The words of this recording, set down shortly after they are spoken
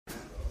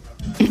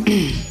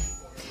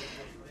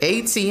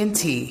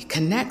AT&T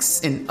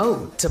connects an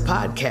ode to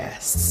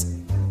podcasts.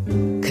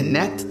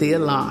 Connect the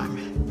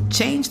alarm.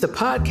 Change the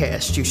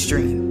podcast you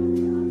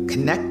stream.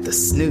 Connect the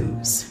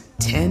snooze.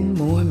 10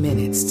 more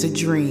minutes to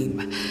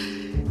dream.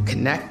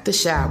 Connect the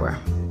shower.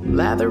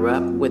 Lather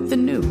up with the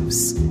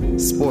news.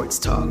 Sports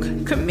talk,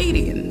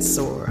 comedians,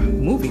 or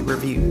movie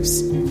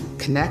reviews.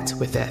 Connect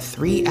with that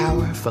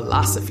 3-hour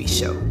philosophy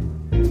show.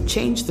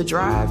 Change the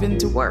drive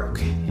into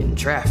work in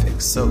traffic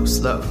so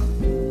slow.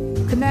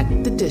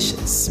 Connect the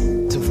dishes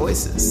to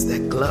voices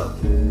that glow.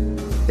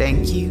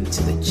 Thank you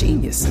to the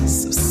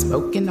geniuses of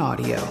spoken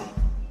audio.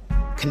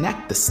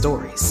 Connect the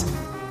stories.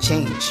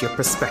 Change your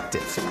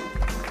perspective.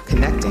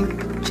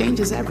 Connecting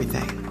changes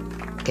everything.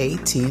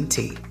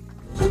 AT&T.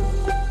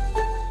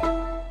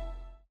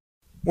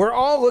 We're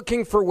all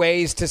looking for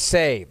ways to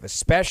save,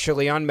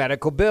 especially on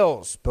medical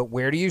bills. But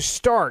where do you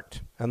start?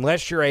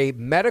 Unless you're a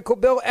medical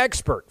bill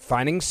expert,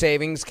 finding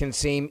savings can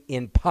seem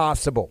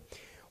impossible.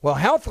 Well,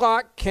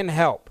 HealthLock can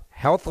help.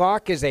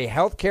 HealthLock is a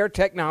healthcare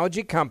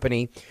technology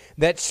company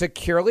that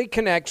securely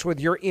connects with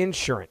your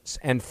insurance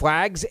and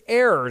flags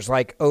errors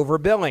like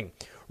overbilling,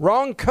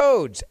 wrong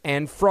codes,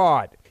 and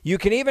fraud. You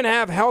can even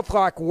have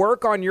HealthLock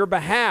work on your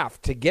behalf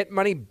to get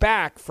money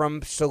back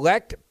from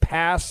select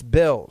past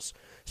bills.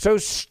 So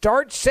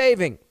start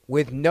saving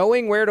with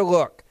knowing where to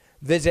look.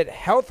 Visit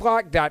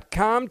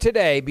healthlock.com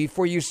today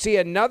before you see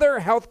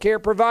another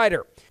healthcare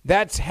provider.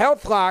 That's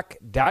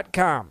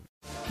healthlock.com.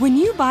 When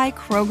you buy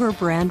Kroger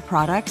brand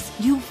products,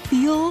 you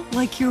feel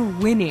like you're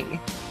winning.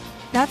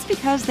 That's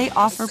because they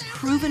offer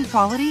proven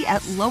quality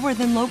at lower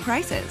than low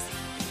prices.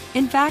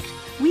 In fact,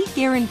 we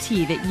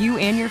guarantee that you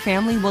and your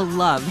family will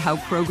love how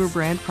Kroger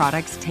brand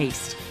products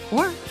taste,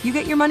 or you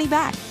get your money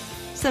back.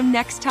 So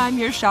next time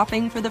you're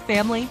shopping for the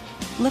family,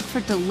 look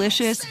for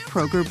delicious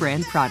Kroger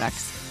brand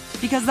products,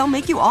 because they'll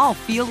make you all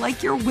feel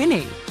like you're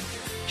winning.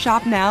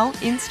 Shop now,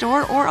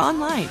 in-store, or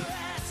online.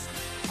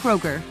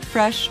 Kroger,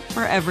 fresh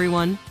for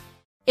everyone.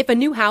 If a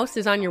new house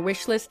is on your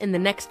wish list in the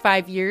next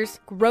 5 years,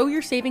 grow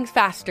your savings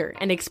faster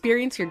and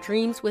experience your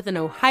dreams with an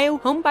Ohio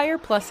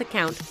Homebuyer Plus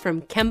account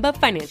from Kemba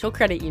Financial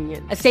Credit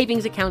Union. A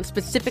savings account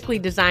specifically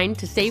designed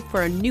to save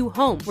for a new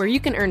home, where you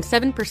can earn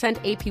 7%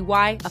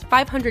 APY,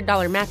 a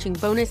 $500 matching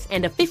bonus,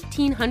 and a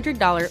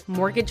 $1,500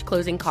 mortgage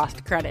closing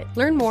cost credit.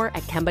 Learn more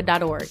at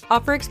Kemba.org.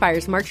 Offer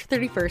expires March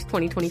 31st,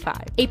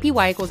 2025.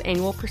 APY equals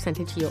annual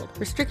percentage yield.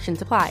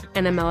 Restrictions apply.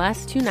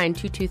 NMLS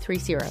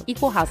 292230.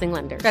 Equal housing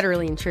lender.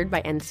 Federally insured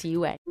by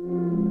NCUA.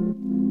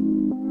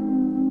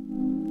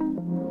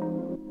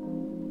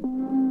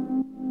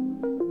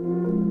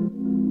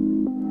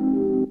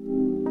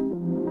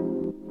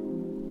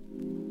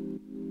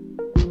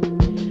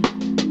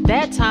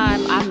 That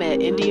time I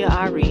met India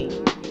Ari.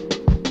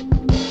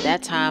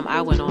 That time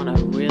I went on a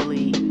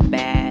really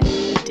bad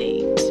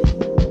date.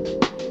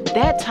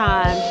 That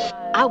time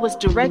I was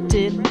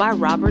directed by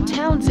Robert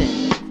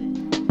Townsend.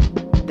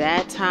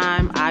 That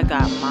time I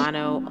got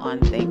mono on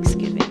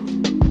Thanksgiving.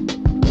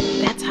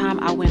 That time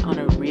I went on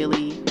a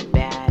really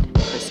bad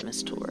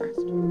Christmas tour.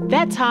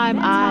 That time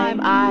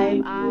I...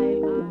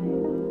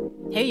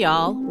 Hey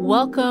y'all,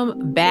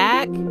 welcome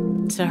back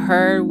to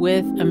Her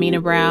with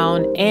Amina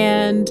Brown.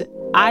 And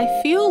I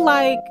feel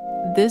like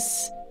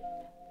this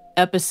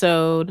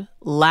episode,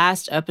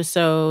 last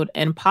episode,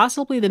 and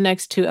possibly the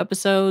next 2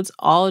 episodes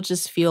all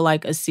just feel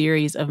like a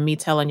series of me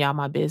telling y'all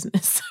my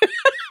business.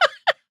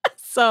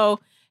 So,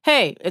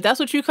 hey, if that's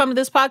what you come to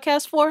this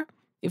podcast for,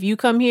 if you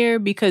come here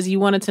because you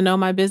wanted to know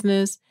my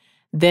business,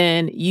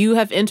 then you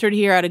have entered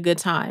here at a good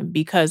time,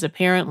 because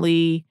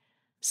apparently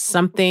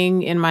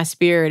something in my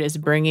spirit is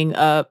bringing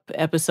up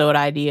episode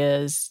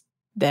ideas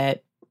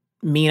that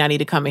mean I need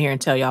to come in here and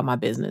tell y'all my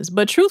business.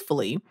 But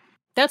truthfully,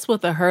 that's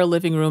what the Her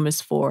living room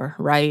is for,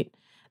 right?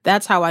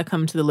 That's how I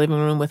come to the living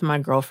room with my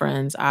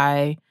girlfriends.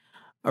 I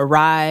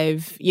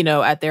arrive,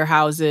 at their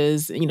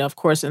houses, of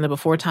course, in the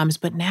before times,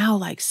 but now,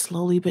 like,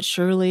 slowly but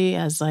surely,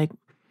 as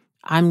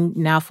I'm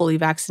now fully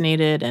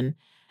vaccinated and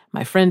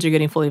my friends are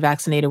getting fully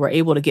vaccinated, we're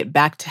able to get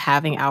back to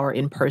having our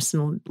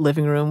in-person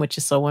living room, which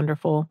is so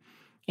wonderful.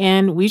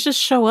 And we just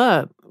show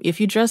up.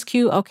 If you dress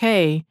cute,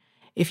 okay.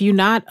 If you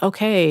not,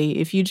 okay.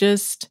 If you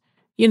just,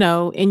 in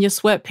your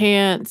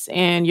sweatpants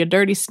and your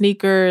dirty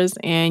sneakers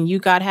and you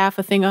got half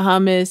a thing of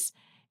hummus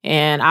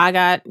and I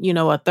got,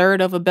 a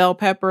third of a bell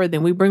pepper,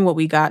 then we bring what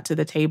we got to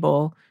the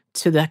table,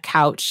 to the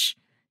couch,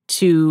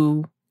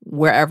 to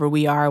wherever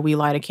we are. We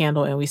light a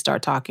candle and we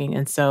start talking.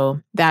 And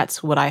so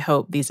that's what I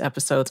hope these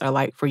episodes are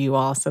like for you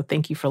all. So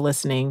thank you for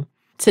listening.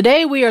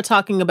 Today we are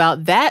talking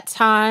about that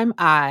time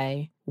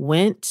I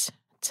went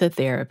to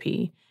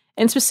therapy.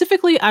 And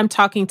specifically, I'm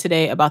talking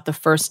today about the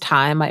first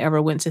time I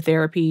ever went to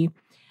therapy.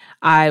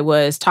 I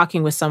was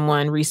talking with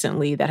someone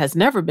recently that has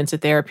never been to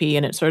therapy,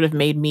 and it sort of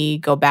made me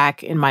go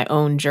back in my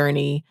own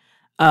journey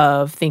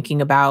of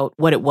thinking about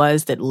what it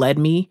was that led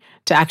me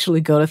to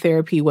actually go to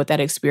therapy, what that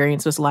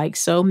experience was like.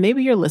 So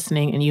maybe you're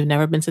listening and you've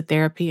never been to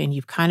therapy and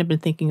you've kind of been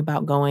thinking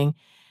about going,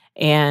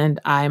 and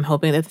I'm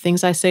hoping that the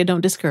things I say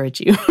don't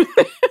discourage you.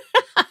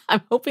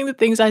 I'm hoping the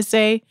things I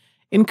say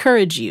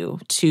encourage you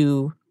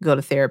to go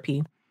to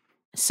therapy.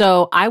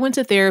 So I went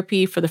to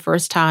therapy for the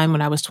first time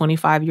when I was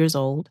 25 years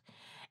old.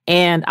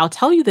 And I'll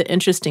tell you the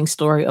interesting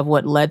story of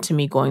what led to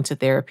me going to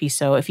therapy.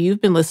 So if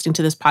you've been listening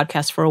to this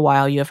podcast for a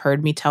while, you have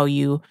heard me tell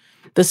you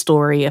the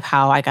story of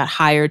how I got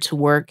hired to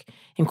work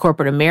in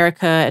corporate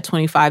America at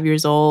 25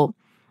 years old.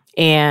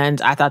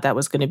 And I thought that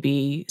was going to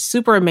be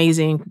super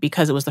amazing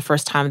because it was the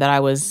first time that I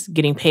was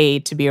getting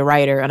paid to be a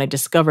writer. And I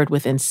discovered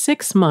within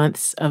 6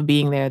 months of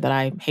being there that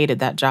I hated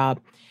that job.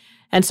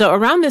 And so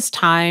around this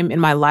time in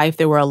my life,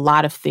 there were a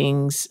lot of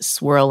things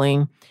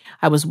swirling.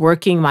 I was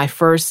working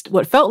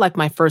what felt like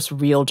my first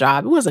real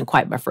job. It wasn't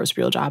quite my first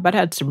real job. I'd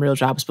had some real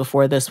jobs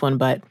before this one,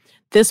 but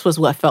this was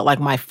what felt like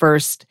my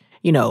first,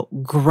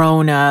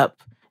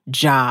 grown-up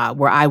job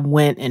where I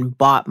went and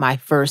bought my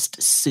first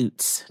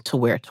suits to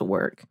wear to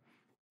work.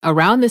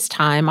 Around this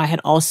time, I had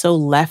also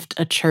left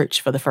a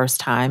church for the first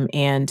time.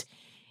 And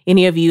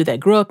any of you that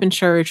grew up in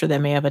church or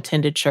that may have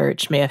attended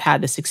church may have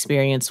had this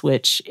experience,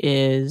 which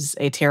is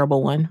a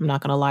terrible one. I'm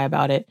not going to lie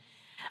about it.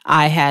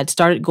 I had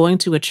started going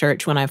to a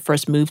church when I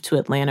first moved to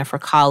Atlanta for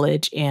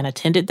college and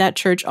attended that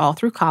church all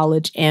through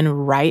college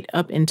and right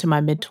up into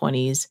my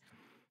mid-20s.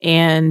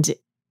 And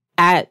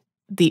at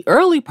the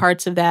early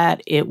parts of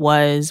that, it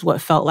was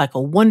what felt like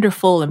a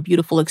wonderful and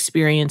beautiful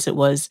experience. It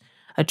was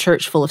a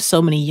church full of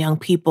so many young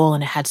people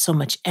and it had so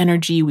much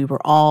energy. We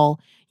were all,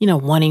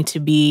 wanting to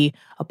be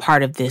a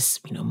part of this,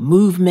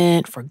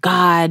 movement for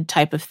God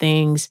type of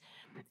things.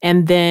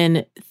 And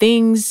then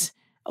things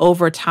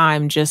over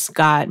time just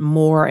got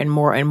more and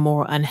more and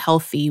more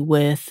unhealthy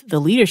with the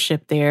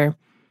leadership there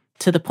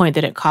to the point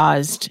that it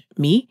caused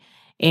me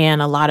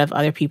and a lot of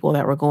other people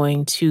that were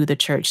going to the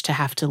church to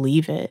have to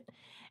leave it.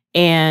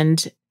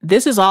 And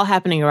this is all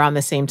happening around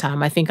the same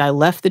time. I think I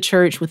left the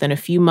church within a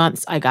few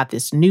months. I got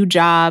this new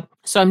job.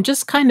 So I'm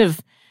just kind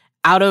of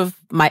out of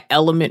my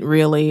element,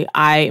 really.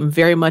 I am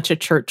very much a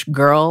church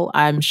girl.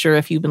 I'm sure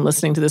if you've been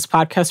listening to this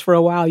podcast for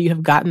a while, you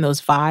have gotten those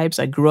vibes.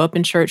 I grew up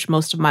in church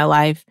most of my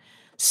life.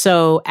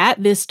 So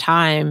at this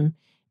time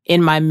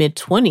in my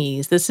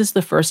mid-20s, this is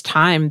the first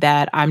time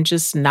that I'm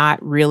just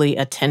not really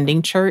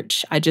attending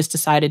church. I just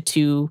decided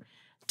to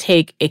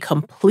take a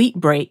complete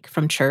break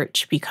from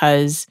church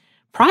because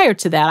prior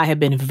to that, I had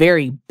been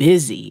very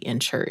busy in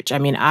church. I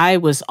mean, I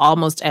was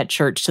almost at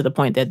church to the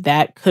point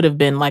that could have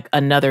been like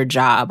another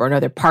job or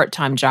another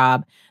part-time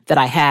job that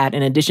I had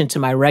in addition to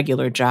my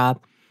regular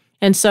job.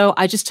 And so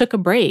I just took a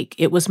break.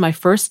 It was my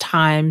first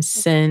time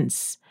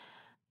since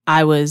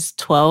I was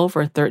 12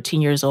 or 13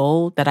 years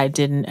old that I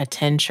didn't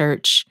attend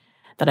church,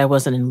 that I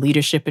wasn't in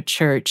leadership at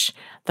church,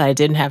 that I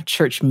didn't have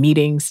church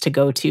meetings to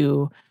go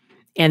to.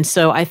 And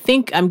so I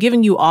think I'm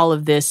giving you all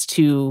of this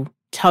to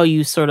tell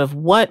you sort of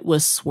what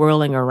was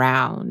swirling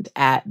around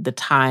at the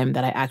time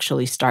that I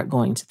actually start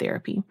going to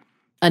therapy.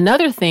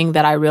 Another thing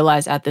that I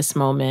realized at this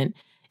moment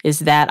is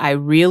that I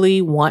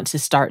really want to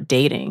start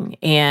dating.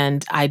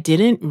 And I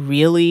didn't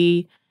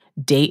really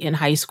date in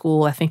high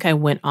school. I think I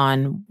went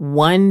on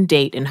one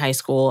date in high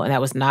school, and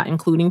that was not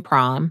including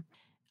prom.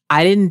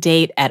 I didn't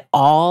date at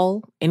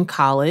all in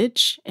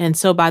college. And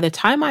so by the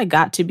time I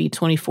got to be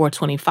 24,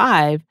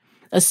 25,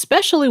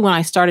 especially when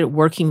I started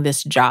working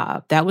this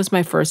job, that was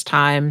my first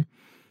time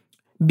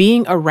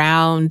being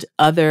around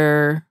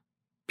other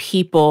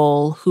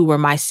people who were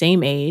my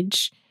same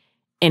age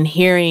and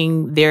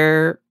hearing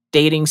their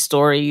dating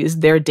stories,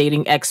 their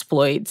dating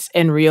exploits,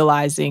 and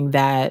realizing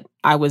that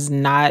I was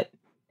not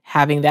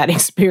having that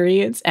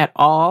experience at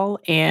all.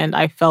 And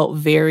I felt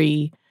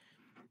very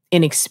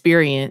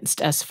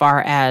inexperienced as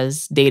far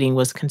as dating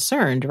was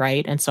concerned,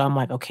 right? And so I'm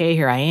like, okay,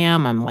 here I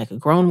am. I'm like a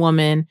grown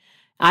woman.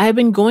 I had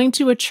been going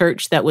to a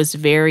church that was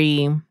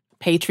very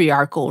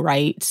patriarchal,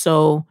 right?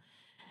 So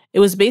it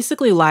was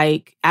basically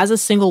like, as a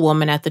single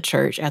woman at the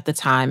church at the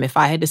time, if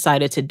I had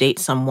decided to date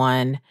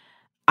someone,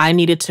 I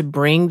needed to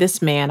bring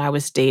this man I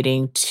was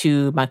dating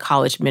to my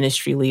college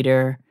ministry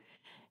leader,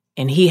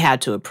 and he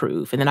had to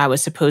approve. And then I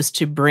was supposed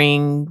to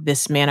bring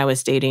this man I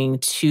was dating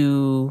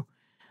to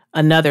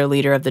another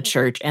leader of the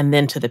church and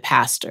then to the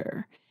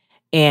pastor.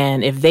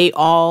 And if they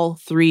all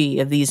three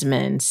of these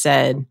men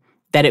said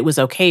that it was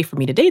okay for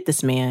me to date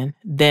this man,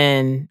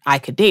 then I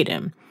could date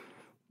him.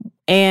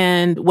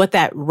 And what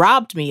that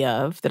robbed me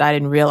of, that I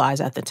didn't realize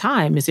at the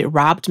time, is it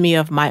robbed me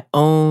of my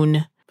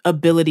own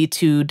ability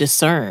to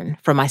discern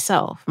for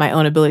myself, my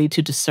own ability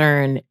to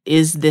discern,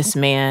 is this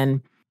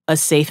man a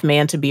safe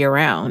man to be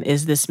around?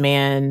 Is this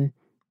man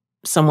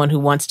someone who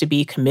wants to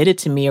be committed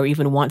to me or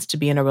even wants to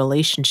be in a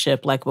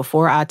relationship? Like,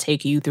 before I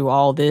take you through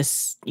all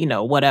this,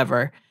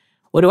 whatever,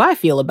 what do I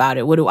feel about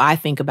it? What do I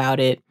think about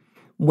it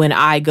when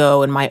I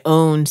go in my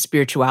own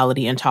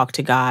spirituality and talk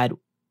to God?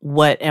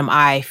 What am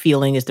I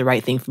feeling is the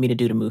right thing for me to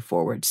do to move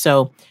forward?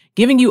 So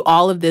giving you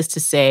all of this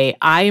to say,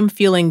 I am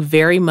feeling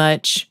very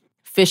much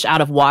fish out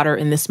of water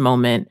in this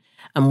moment.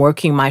 I'm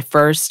working what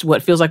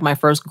feels like my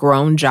first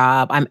grown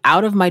job. I'm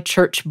out of my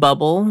church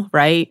bubble,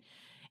 right?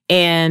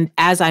 And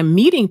as I'm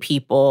meeting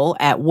people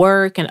at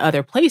work and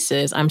other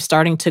places, I'm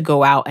starting to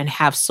go out and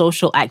have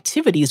social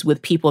activities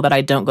with people that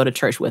I don't go to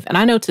church with. And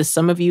I know to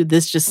some of you,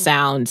 this just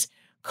sounds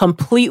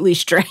completely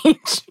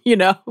strange,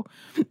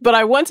 But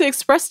I want to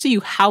express to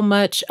you how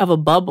much of a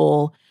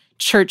bubble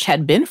church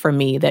had been for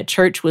me, that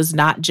church was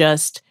not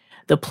just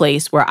the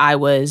place where I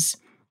was,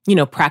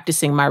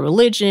 practicing my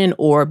religion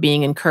or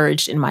being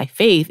encouraged in my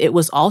faith. It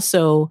was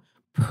also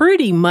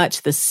pretty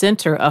much the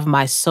center of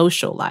my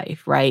social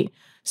life, right?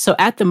 So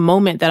at the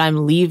moment that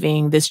I'm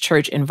leaving this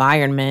church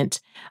environment,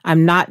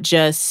 I'm not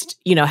just,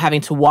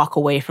 having to walk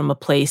away from a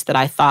place that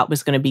I thought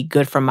was going to be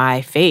good for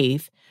my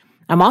faith.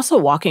 I'm also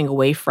walking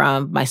away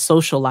from my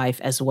social life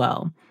as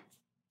well.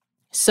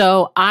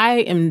 So I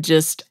am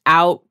just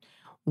out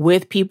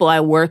with people I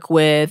work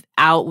with,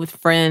 out with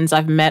friends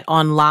I've met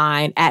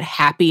online, at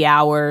happy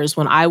hours,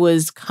 when I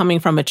was coming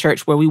from a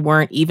church where we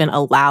weren't even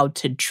allowed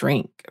to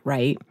drink,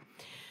 right?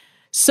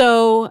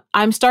 So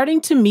I'm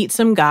starting to meet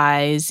some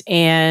guys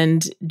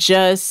and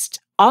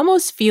just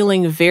almost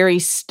feeling very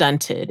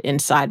stunted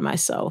inside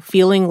myself,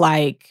 feeling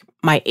like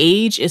my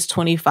age is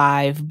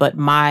 25, but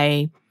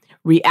my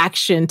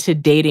reaction to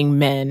dating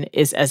men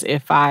is as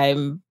if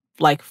I'm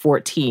like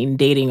 14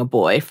 dating a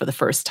boy for the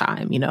first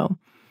time,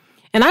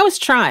 And I was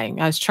trying.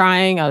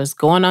 I was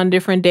going on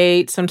different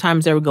dates.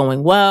 Sometimes they were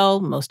going well.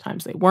 Most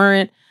times they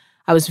weren't.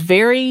 I was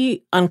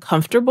very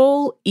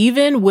uncomfortable,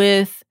 even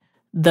with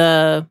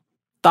the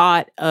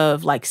thought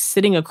of like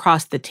sitting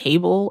across the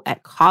table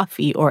at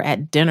coffee or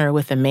at dinner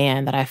with a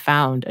man that I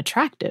found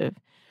attractive.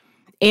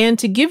 And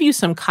to give you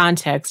some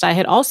context, I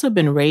had also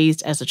been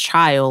raised as a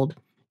child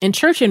in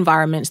church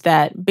environments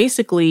that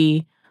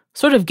basically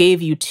sort of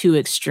gave you two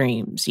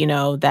extremes,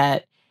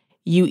 that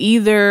you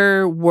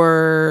either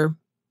were,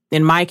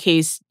 in my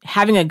case,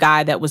 having a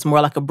guy that was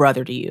more like a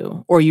brother to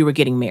you, or you were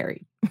getting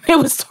married. It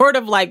was sort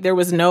of like there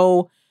was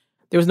no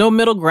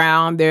middle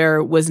ground.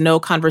 There was no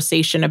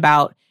conversation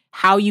about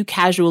how you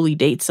casually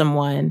date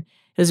someone.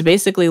 It was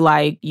basically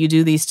like you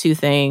do these two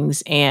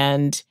things,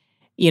 and,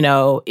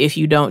 if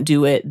you don't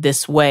do it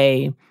this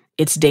way,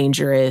 it's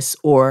dangerous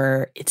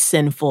or it's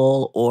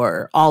sinful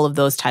or all of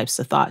those types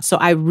of thoughts. So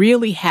I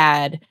really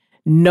had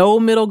no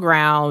middle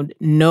ground,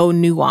 no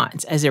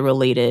nuance as it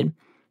related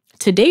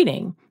to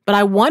dating. But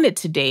I wanted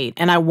to date,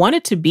 and I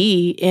wanted to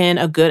be in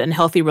a good and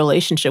healthy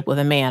relationship with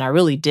a man. I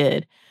really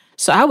did.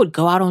 So I would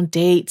go out on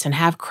dates and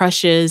have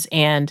crushes.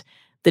 And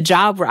the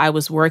job where I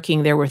was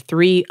working, there were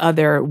 3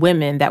 other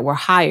women that were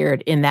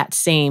hired in that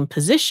same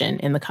position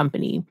in the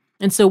company.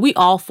 And so we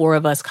all 4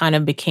 of us kind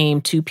of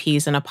became 2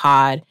 peas in a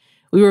pod.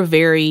 We were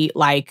very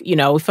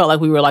we felt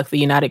like we were like the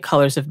United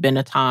Colors of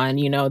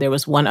Benetton. There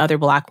was one other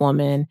Black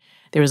woman,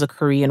 there was a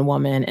Korean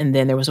woman, and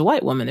then there was a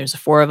white woman. There's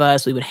 4 of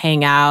us. We would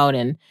hang out,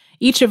 and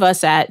each of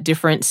us at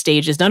different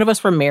stages. None of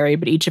us were married,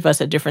 but each of us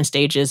at different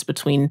stages,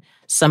 between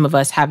some of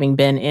us having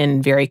been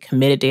in very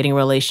committed dating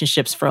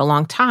relationships for a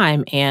long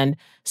time, and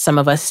some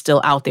of us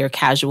still out there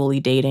casually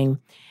dating.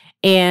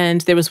 And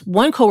there was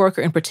one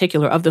coworker in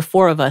particular, of the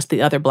 4 of us,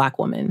 the other Black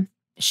woman.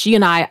 She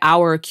and I,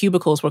 our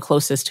cubicles were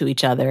closest to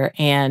each other.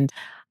 And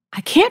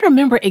I can't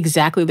remember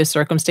exactly the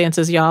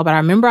circumstances, y'all, but I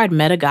remember I'd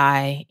met a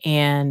guy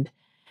and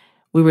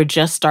we were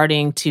just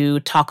starting to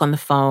talk on the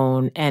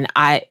phone, and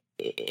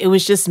it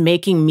was just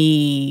making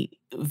me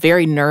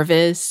very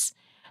nervous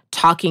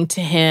talking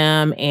to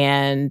him.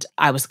 And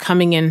I was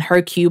coming in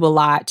her cube a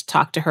lot to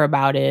talk to her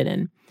about it,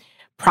 and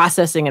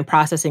processing and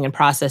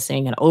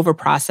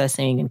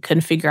over-processing, and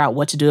couldn't figure out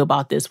what to do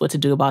about this, what to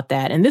do about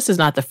that. And this is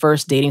not the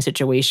first dating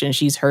situation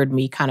she's heard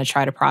me kind of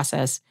try to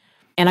process.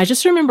 And I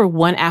just remember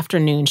one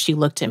afternoon she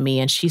looked at me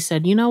and she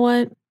said, "You know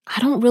what? I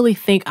don't really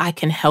think I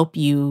can help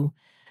you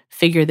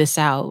figure this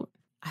out.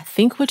 I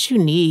think what you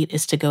need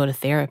is to go to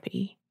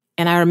therapy."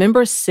 And I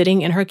remember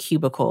sitting in her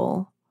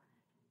cubicle,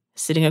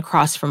 sitting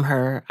across from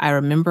her. I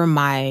remember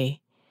my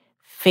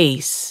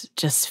face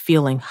just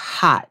feeling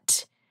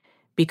hot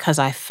because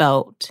I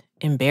felt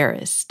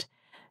embarrassed,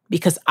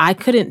 because I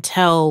couldn't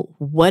tell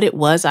what it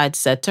was I'd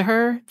said to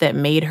her that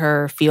made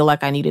her feel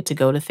like I needed to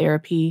go to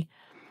therapy.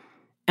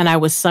 And I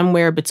was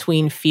somewhere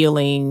between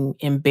feeling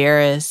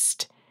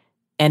embarrassed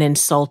and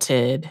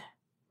insulted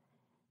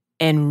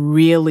and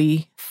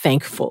really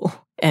thankful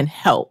and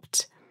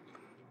helped.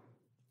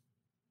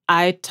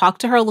 I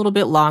talked to her a little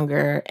bit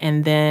longer,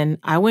 and then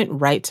I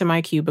went right to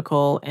my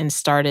cubicle and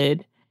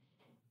started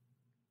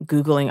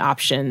Googling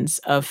options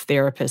of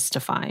therapists to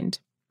find.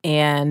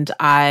 And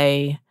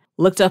I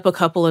looked up a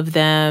couple of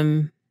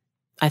them.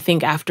 I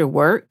think after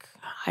work,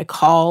 I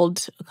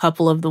called a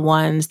couple of the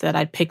ones that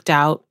I'd picked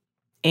out,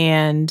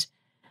 and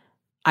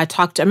I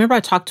remember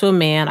I talked to a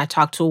man, I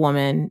talked to a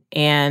woman,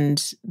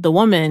 and the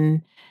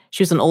woman,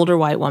 she was an older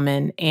white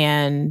woman,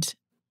 and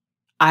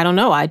I don't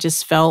know, I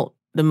just felt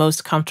the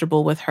most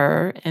comfortable with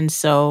her. And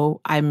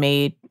so I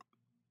made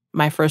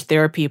my first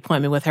therapy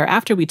appointment with her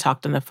after we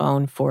talked on the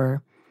phone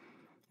for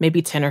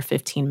maybe 10 or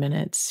 15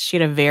 minutes. She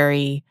had a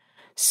very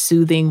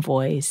soothing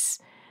voice.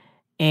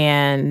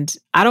 And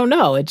I don't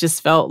know, it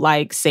just felt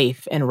like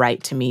safe and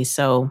right to me.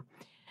 So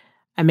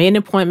I made an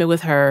appointment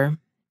with her.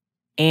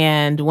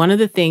 And one of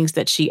the things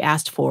that she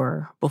asked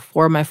for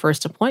before my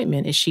first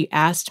appointment is she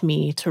asked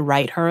me to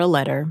write her a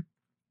letter.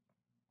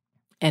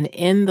 And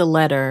in the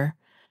letter,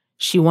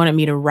 she wanted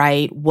me to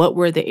write what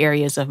were the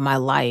areas of my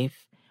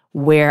life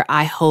where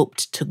I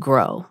hoped to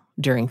grow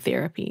during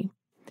therapy.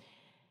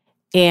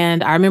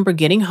 And I remember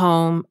getting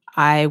home.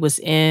 I was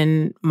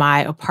in my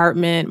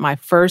apartment, my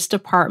first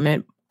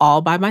apartment,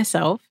 all by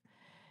myself.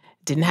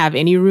 Didn't have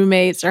any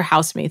roommates or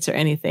housemates or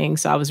anything.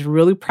 So I was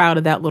really proud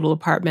of that little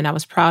apartment. I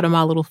was proud of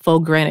my little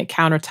faux granite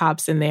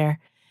countertops in there.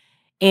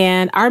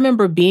 And I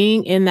remember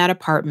being in that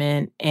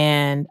apartment,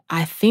 and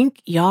I'm trying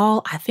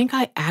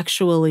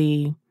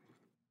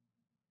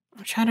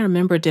to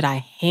remember, did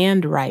I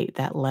handwrite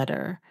that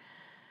letter?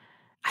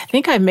 I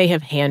think I may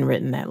have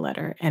handwritten that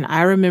letter. And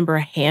I remember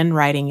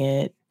handwriting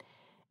it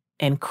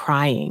and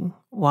crying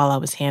while I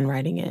was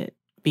handwriting it,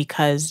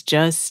 because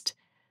just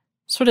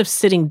sort of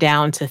sitting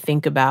down to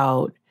think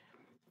about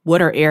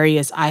what are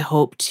areas I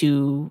hope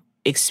to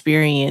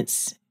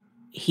experience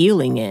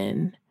healing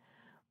in.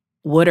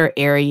 What are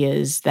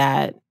areas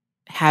that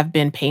have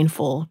been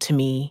painful to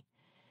me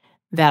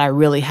that I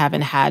really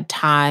haven't had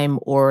time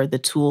or the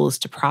tools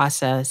to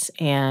process?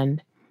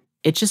 And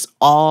it just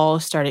all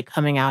started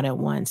coming out at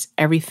once.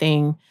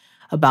 Everything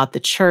about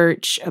the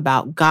church,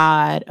 about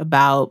God,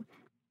 about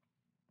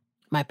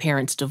my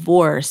parents'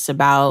 divorce,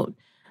 about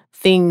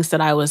things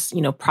that I was,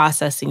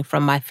 processing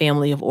from my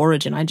family of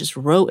origin. I just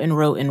wrote and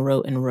wrote and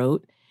wrote and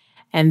wrote.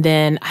 And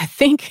then I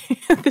think,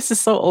 this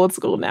is so old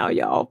school now,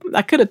 y'all.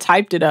 I could have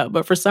typed it up,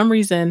 but for some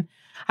reason,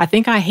 I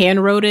think I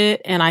handwrote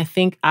it. And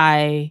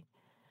I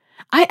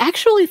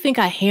actually think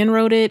I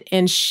handwrote it,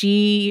 and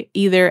she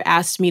either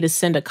asked me to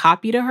send a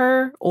copy to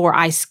her, or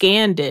I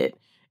scanned it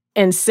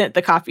and sent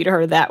the copy to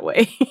her that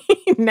way.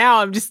 Now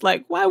I'm just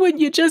like, why wouldn't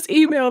you just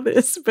email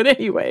this? But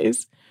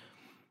anyways,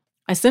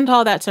 I sent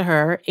all that to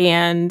her,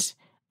 and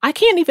I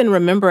can't even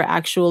remember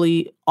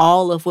actually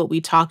all of what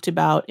we talked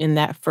about in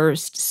that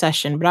first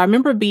session, but I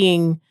remember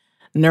being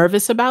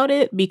nervous about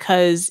it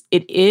because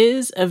it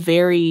is a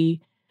very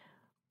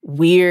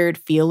weird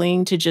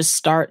feeling to just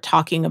start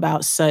talking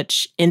about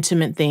such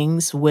intimate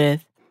things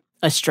with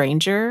a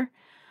stranger.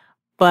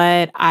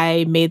 But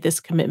I made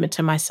this commitment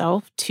to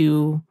myself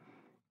to,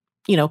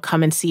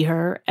 come and see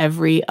her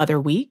every other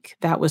week.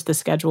 That was the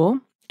schedule.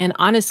 And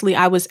honestly,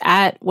 I was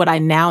at what I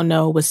now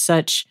know was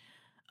such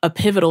a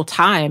pivotal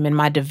time in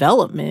my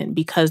development,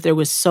 because there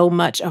was so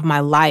much of my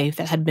life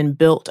that had been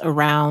built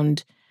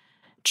around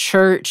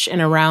church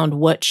and around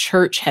what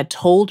church had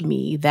told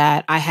me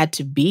that I had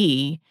to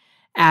be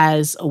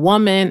as a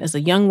woman, as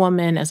a young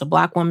woman, as a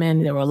Black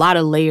woman. There were a lot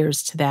of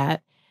layers to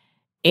that.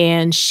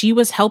 And she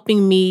was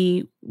helping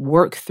me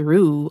work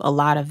through a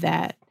lot of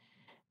that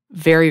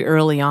very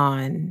early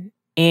on.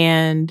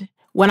 And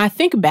when I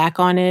think back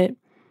on it,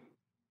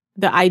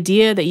 the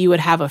idea that you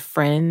would have a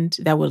friend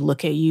that would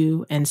look at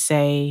you and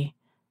say,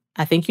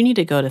 I think you need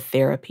to go to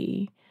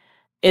therapy.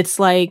 It's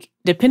like,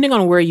 depending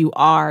on where you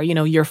are,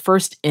 your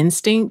first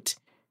instinct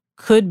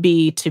could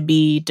be to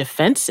be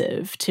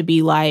defensive, to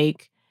be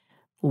like,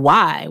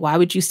 why? Why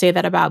would you say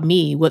that about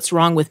me? What's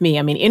wrong with me?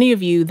 I mean, any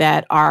of you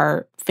that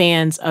are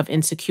fans of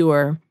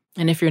Insecure,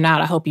 and if you're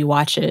not, I hope you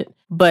watch it.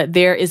 But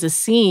there is a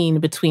scene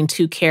between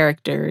two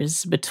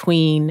characters,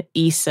 between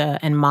Issa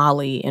and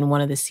Molly in one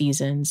of the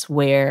seasons,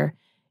 where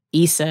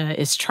Issa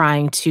is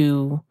trying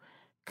to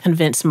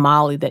convince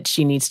Molly that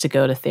she needs to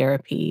go to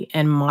therapy.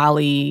 And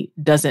Molly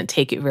doesn't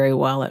take it very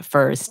well at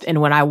first. And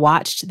when I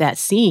watched that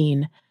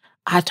scene,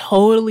 I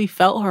totally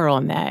felt her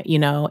on that,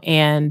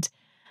 and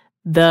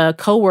the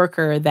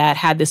coworker that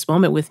had this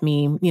moment with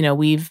me,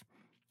 we've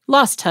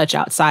lost touch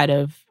outside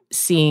of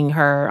seeing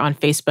her on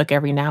Facebook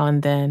every now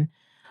and then.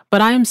 But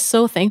I am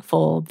so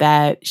thankful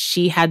that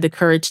she had the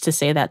courage to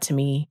say that to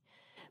me,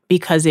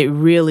 because it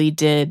really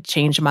did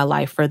change my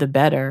life for the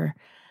better.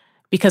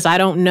 Because I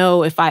don't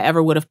know if I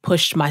ever would have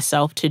pushed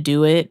myself to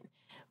do it.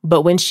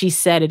 But when she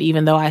said it,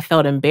 even though I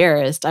felt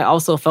embarrassed, I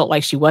also felt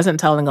like she wasn't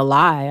telling a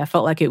lie. I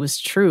felt like it was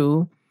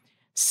true.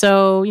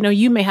 So,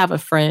 you may have a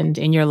friend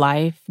in your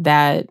life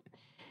that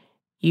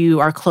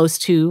you are close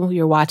to.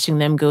 You're watching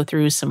them go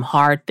through some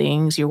hard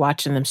things. You're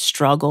watching them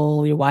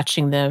struggle. You're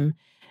watching them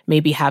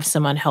maybe have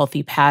some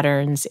unhealthy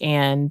patterns.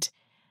 And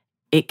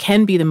it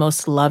can be the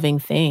most loving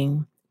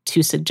thing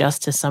to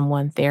suggest to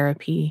someone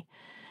therapy.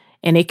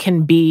 And it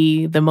can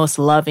be the most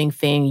loving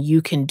thing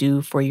you can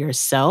do for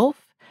yourself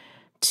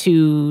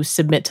to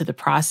submit to the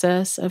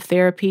process of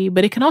therapy.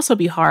 But it can also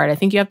be hard. I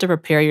think you have to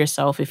prepare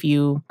yourself if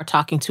you are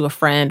talking to a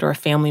friend or a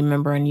family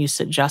member and you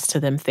suggest to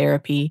them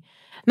therapy.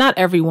 Not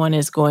everyone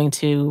is going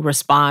to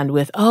respond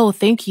with, oh,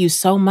 thank you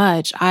so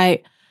much.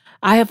 I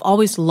have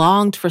always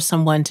longed for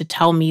someone to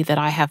tell me that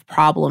I have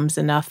problems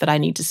enough that I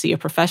need to see a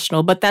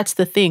professional. But that's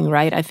the thing,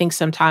 right? I think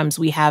sometimes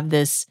we have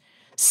this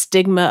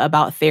stigma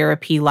about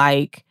therapy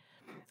like,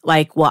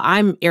 well,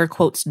 I'm air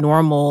quotes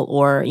normal,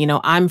 or,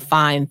 I'm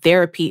fine.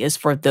 Therapy is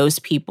for those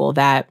people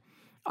that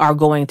are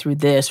going through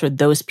this, or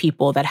those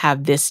people that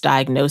have this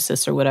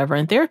diagnosis or whatever.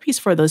 And therapy is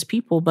for those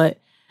people, but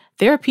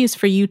therapy is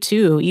for you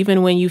too.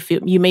 Even when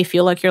you may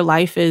feel like your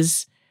life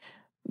is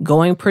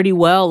going pretty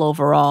well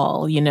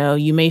overall,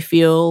 you may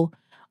feel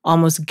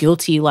almost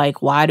guilty,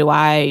 like,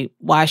 why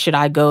should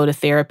I go to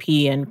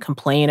therapy and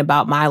complain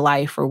about my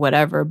life or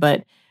whatever?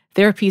 But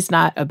Therapy's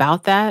not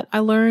about that, I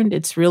learned.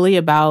 It's really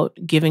about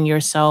giving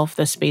yourself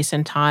the space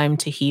and time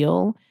to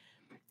heal.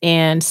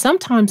 And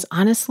sometimes,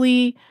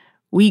 honestly,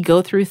 we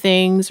go through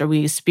things or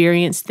we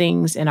experience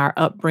things in our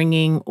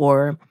upbringing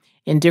or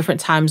in different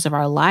times of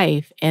our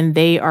life, and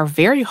they are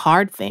very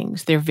hard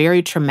things. They're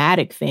very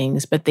traumatic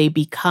things, but they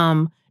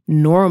become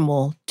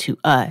normal to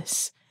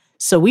us.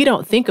 So we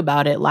don't think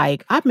about it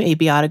like, I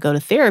maybe ought to go to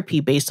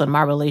therapy based on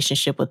my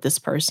relationship with this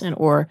person,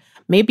 or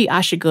maybe I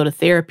should go to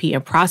therapy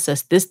and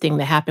process this thing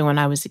that happened when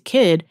I was a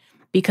kid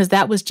because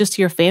that was just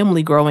your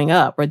family growing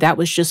up, or that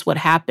was just what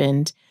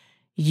happened.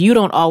 You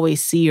don't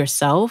always see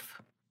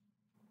yourself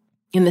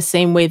in the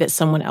same way that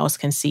someone else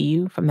can see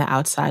you from the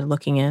outside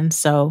looking in.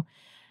 So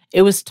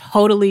it was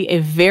totally a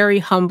very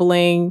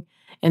humbling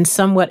and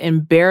somewhat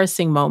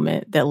embarrassing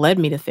moment that led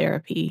me to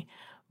therapy.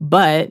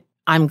 But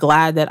I'm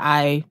glad that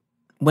I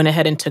went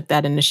ahead and took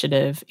that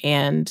initiative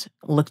and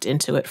looked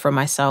into it for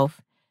myself.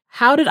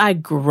 How did I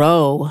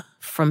grow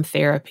from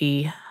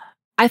therapy?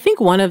 I think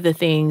one of the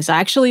things,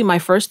 actually, my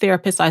first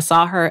therapist, I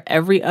saw her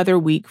every other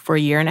week for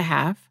 1.5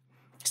 years.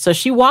 So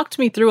she walked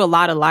me through a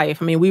lot of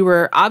life. I mean, we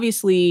were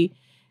obviously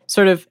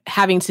sort of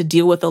having to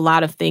deal with a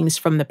lot of things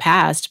from the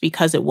past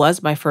because it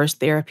was my first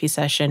therapy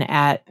session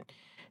at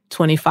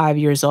 25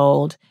 years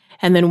old.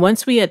 And then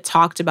once we had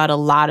talked about a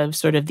lot of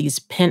sort of these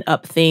pent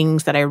up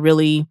things that I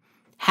really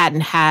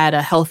hadn't had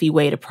a healthy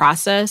way to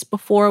process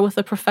before with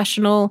a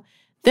professional,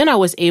 then I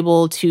was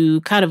able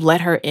to kind of let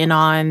her in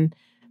on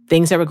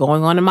things that were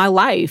going on in my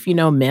life,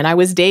 men I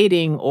was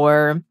dating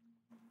or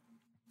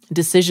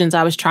decisions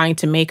I was trying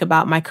to make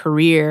about my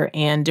career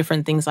and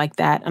different things like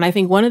that. And I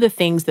think one of the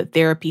things that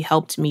therapy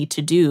helped me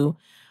to do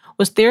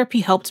was therapy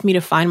helped me to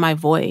find my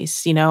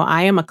voice.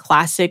 I am a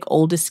classic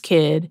oldest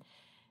kid.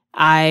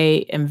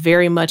 I am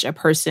very much a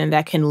person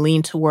that can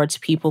lean towards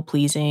people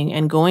pleasing,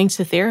 and going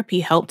to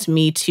therapy helped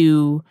me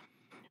to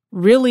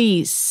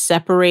really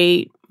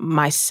separate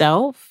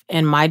myself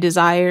and my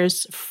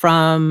desires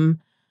from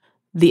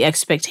the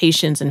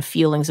expectations and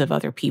feelings of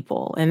other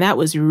people. And that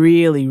was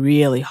really,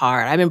 really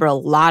hard. I remember a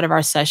lot of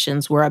our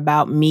sessions were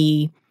about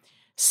me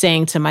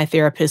saying to my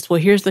therapist, well,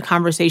 here's the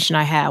conversation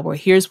I had, or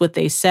here's what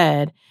they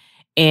said.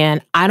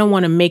 And I don't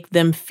want to make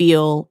them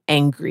feel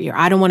angry, or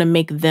I don't want to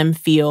make them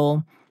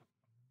feel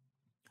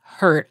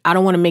hurt. I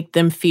don't want to make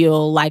them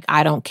feel like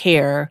I don't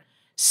care.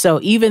 So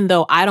even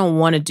though I don't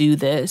want to do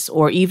this,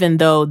 or even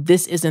though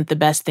this isn't the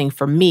best thing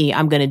for me,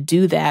 I'm going to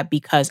do that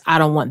because I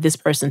don't want this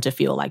person to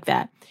feel like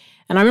that.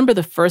 And I remember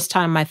the first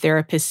time my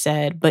therapist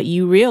said, but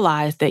you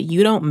realize that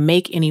you don't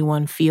make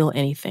anyone feel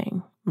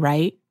anything,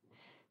 right?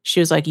 She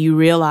was like, you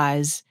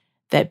realize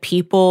that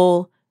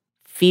people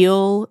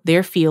feel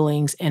their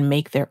feelings and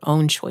make their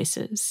own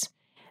choices.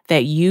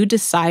 That you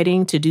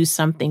deciding to do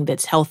something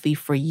that's healthy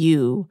for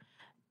you,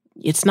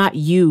 it's not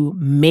you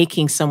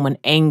making someone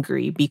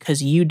angry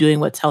because you doing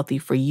what's healthy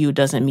for you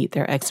doesn't meet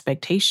their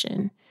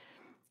expectation.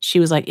 She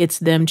was like, it's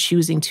them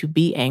choosing to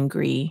be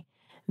angry,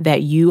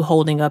 that you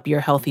holding up your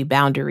healthy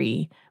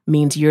boundary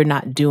means you're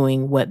not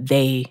doing what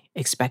they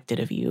expected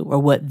of you or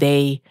what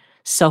they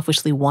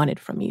selfishly wanted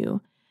from you.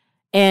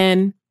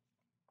 And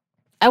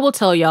I will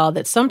tell y'all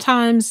that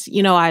sometimes,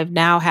 I've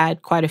now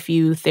had quite a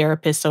few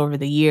therapists over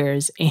the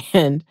years,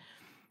 and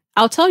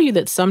I'll tell you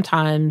that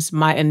sometimes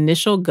my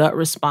initial gut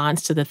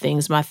response to the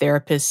things my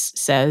therapist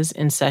says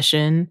in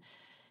session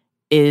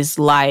is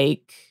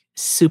like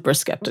super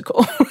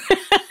skeptical,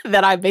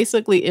 that I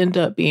basically end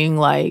up being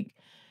like,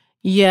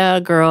 yeah,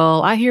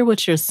 girl, I hear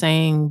what you're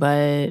saying,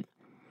 but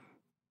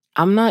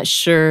I'm not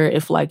sure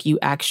if you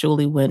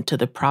actually went to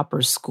the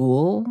proper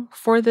school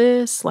for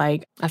this.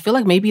 I feel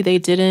like maybe they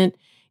didn't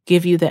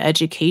give you the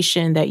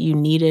education that you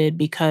needed,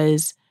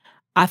 because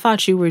I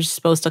thought you were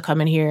supposed to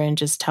come in here and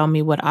just tell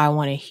me what I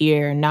want to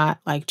hear, not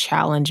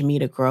challenge me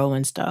to grow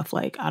and stuff.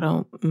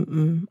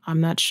 I'm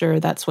not sure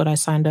that's what I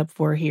signed up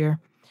for here.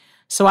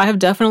 So I have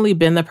definitely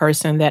been the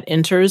person that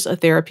enters a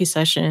therapy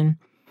session.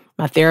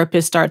 My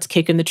therapist starts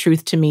kicking the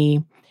truth to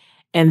me.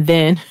 And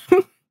then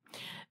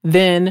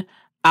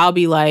I'll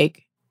be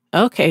like,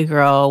 okay,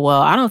 girl,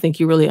 well, I don't think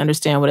you really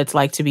understand what it's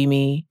like to be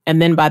me.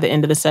 And then by the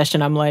end of the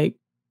session, I'm like,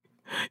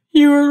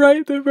 you were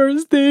right the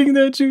first thing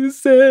that you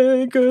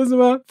said, because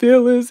my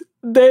feelings,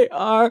 they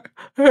are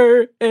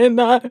hurt and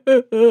not,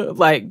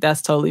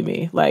 that's totally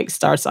me.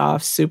 Starts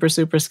off super,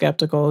 super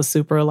skeptical,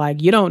 super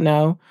you don't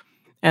know.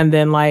 And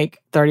then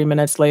 30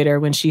 minutes later,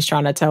 when she's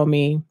trying to tell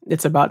me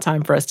it's about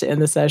time for us to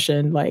end the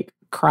session,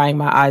 crying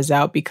my eyes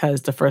out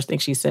because the first thing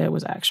she said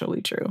was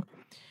actually true.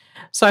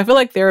 So I feel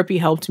like therapy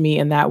helped me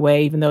in that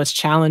way, even though it's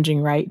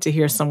challenging, right, to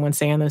hear someone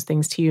saying those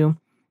things to you.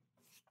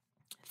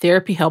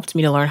 Therapy helped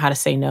me to learn how to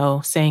say no.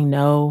 Saying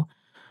no,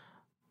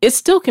 it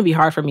still can be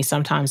hard for me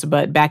sometimes,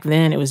 but back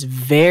then it was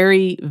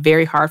very,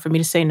 very hard for me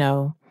to say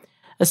no,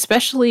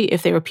 especially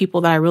if they were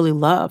people that I really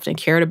loved and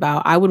cared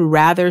about. I would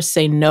rather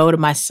say no to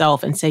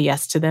myself and say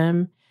yes to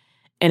them.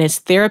 And it's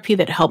therapy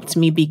that helped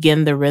me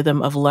begin the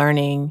rhythm of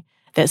learning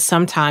that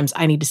sometimes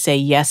I need to say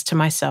yes to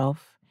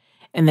myself,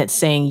 and that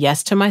saying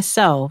yes to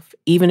myself,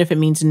 even if it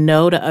means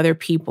no to other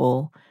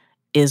people,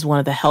 is one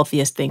of the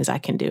healthiest things I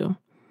can do.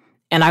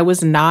 And I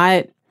was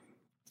not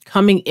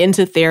coming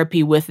into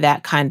therapy with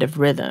that kind of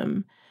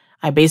rhythm.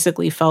 I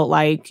basically felt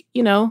like,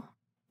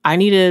 I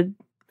needed,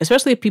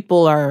 especially if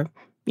people are,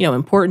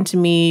 important to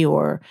me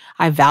or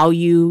I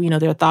value,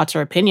 their thoughts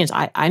or opinions,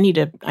 I need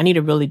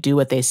to really do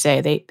what they say.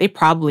 They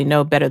probably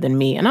know better than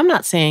me. And I'm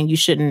not saying you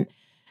shouldn't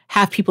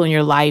have people in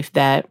your life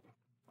that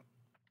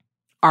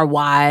are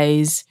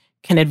wise,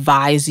 can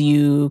advise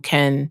you,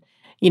 can,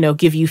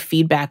 give you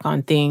feedback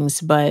on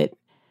things. But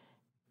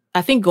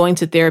I think going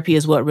to therapy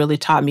is what really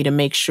taught me to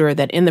make sure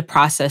that in the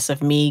process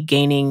of me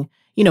gaining,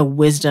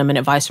 wisdom and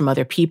advice from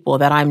other people,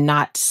 that I'm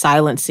not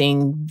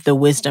silencing the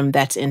wisdom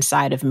that's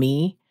inside of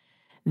me,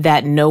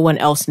 that no one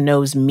else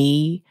knows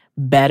me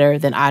better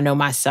than I know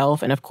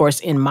myself. And of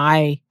course, in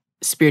my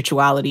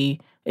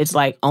spirituality, it's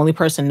like only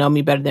person know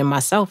me better than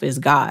myself is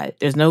God.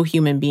 There's no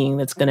human being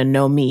that's going to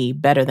know me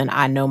better than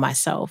I know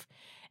myself.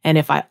 And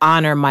if I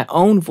honor my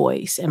own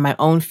voice and my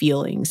own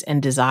feelings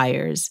and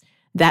desires,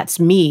 that's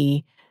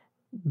me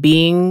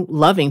being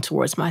loving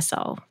towards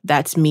myself.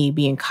 That's me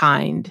being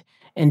kind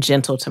and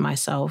gentle to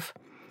myself.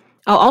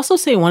 I'll also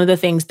say one of the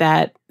things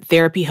that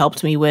therapy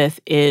helped me with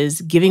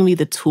is giving me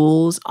the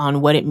tools on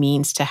what it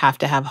means to have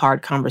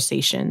hard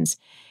conversations.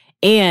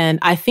 And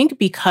I think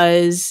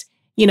because,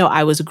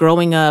 I was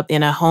growing up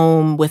in a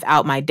home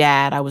without my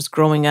dad, I was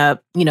growing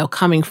up,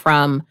 coming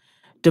from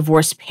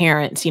divorced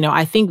parents,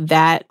 I think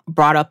that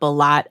brought up a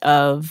lot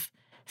of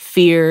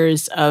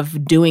fears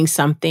of doing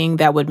something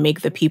that would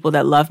make the people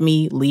that love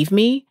me leave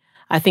me.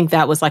 I think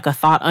that was like a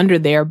thought under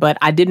there, but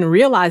I didn't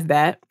realize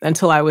that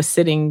until I was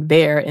sitting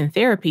there in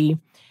therapy.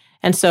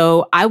 And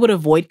so I would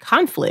avoid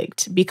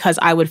conflict because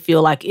I would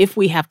feel like if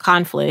we have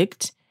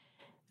conflict,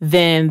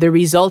 then the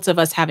results of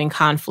us having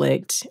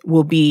conflict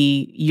will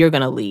be, you're going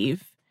to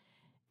leave.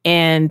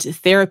 And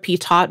therapy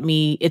taught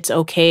me it's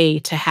okay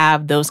to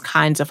have those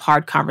kinds of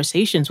hard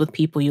conversations with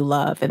people you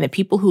love. And the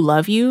people who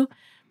love you,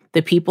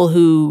 the people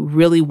who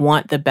really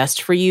want the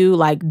best for you,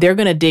 like they're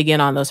going to dig in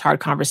on those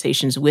hard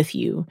conversations with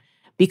you.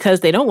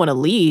 Because they don't want to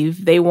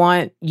leave. They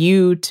want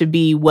you to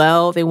be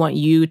well. They want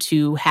you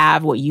to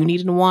have what you need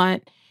and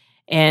want.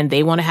 And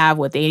they want to have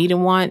what they need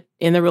and want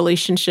in the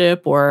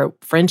relationship or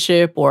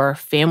friendship or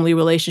family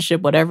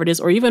relationship, whatever it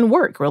is, or even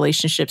work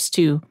relationships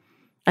too.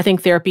 I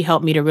think therapy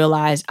helped me to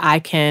realize I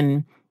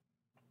can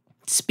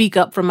speak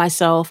up for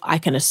myself. I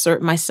can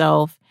assert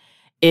myself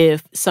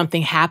if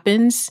something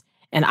happens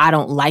and I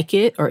don't like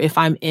it, or if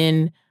I'm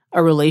in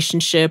a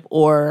relationship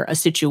or a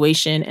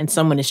situation and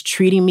someone is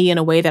treating me in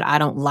a way that I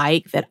don't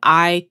like, that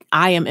I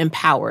am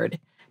empowered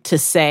to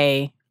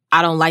say,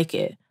 I don't like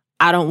it.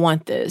 I don't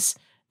want this.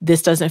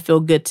 This doesn't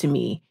feel good to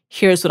me.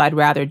 Here's what I'd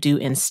rather do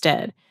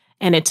instead.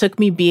 And it took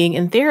me being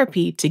in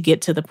therapy to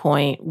get to the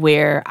point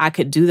where I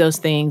could do those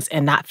things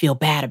and not feel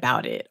bad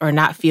about it or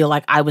not feel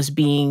like I was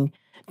being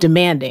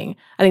demanding.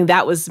 I think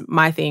that was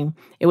my thing.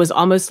 It was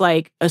almost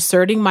like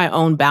asserting my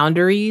own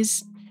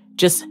boundaries,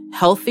 just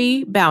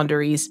healthy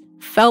boundaries,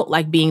 felt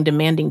like being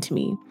demanding to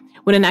me,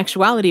 when in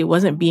actuality, it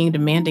wasn't being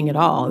demanding at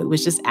all. It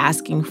was just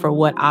asking for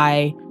what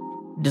I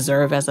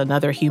deserve as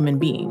another human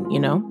being,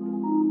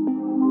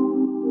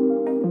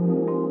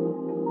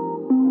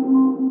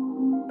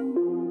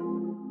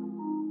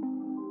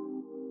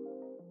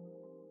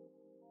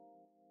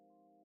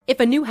 If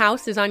a new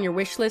house is on your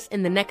wish list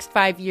in the next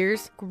 5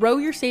 years, grow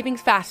your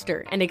savings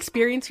faster and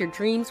experience your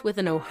dreams with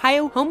an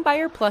Ohio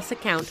Homebuyer Plus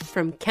account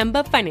from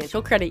Kemba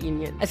Financial Credit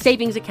Union. A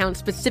savings account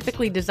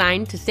specifically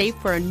designed to save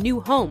for a new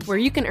home, where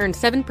you can earn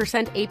 7%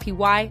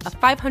 APY,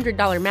 a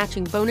 $500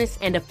 matching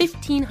bonus, and a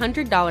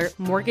 $1,500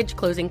 mortgage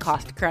closing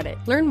cost credit.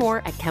 Learn more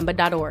at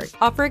Kemba.org.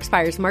 Offer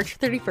expires March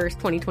 31st,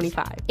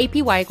 2025.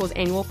 APY equals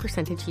annual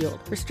percentage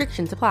yield.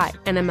 Restrictions apply.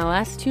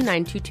 NMLS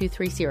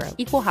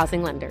 292230. Equal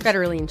housing lender.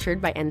 Federally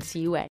insured by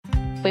NCUA.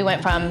 We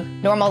went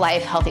from normal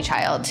life, healthy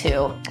child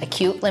to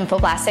acute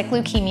lymphoblastic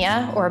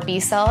leukemia, or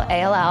B-cell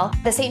ALL.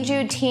 The St.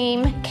 Jude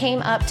team came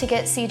up to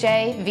get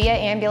CJ via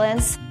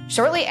ambulance.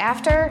 Shortly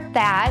after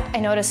that, I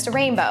noticed a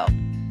rainbow.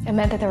 It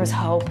meant that there was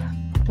hope.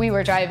 We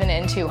were driving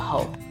into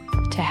hope.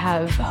 To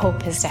have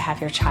hope is to have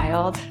your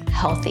child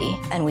healthy,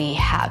 and we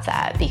have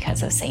that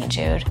because of St.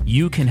 Jude.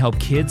 You can help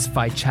kids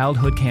fight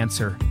childhood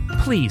cancer.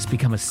 Please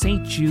become a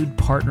St. Jude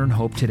Partner in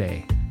Hope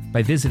today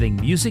by visiting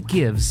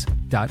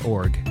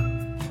musicgives.org.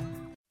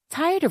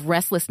 Tired of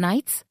restless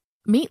nights?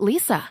 Meet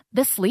Leesa,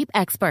 the sleep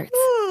experts.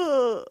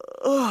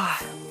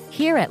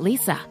 Here at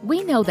Leesa,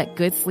 we know that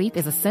good sleep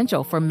is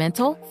essential for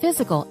mental,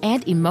 physical,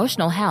 and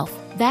emotional health.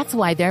 That's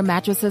why their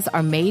mattresses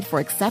are made for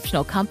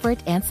exceptional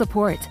comfort and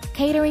support,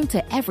 catering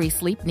to every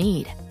sleep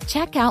need.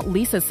 Check out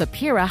Leesa's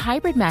Sapira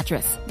Hybrid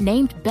Mattress,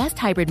 named Best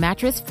Hybrid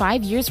Mattress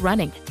 5 years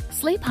running.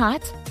 Sleep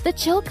hot? The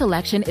Chill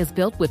Collection is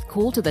built with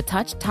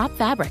cool-to-the-touch top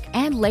fabric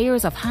and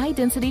layers of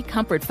high-density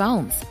comfort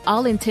foams,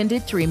 all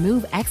intended to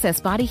remove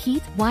excess body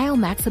heat while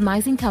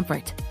maximizing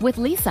comfort. With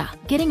Leesa,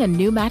 getting a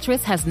new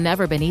mattress has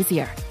never been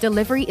easier.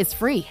 Delivery is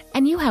free,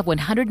 and you have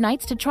 100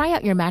 nights to try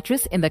out your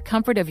mattress in the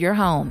comfort of your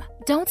home.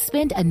 Don't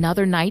spend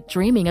another night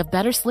dreaming of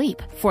better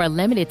sleep. For a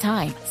limited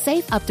time,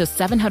 save up to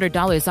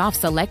 $700 off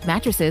select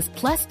mattresses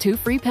plus 2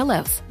 free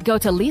pillows. Go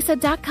to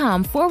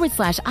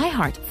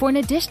leesa.com/iHeart for an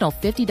additional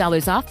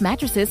 $50 off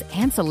mattresses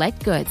and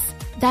select goods.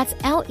 That's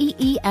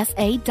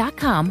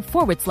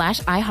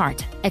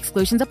LEESA.com/iHeart.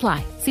 Exclusions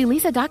apply. See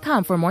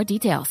leesa.com for more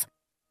details.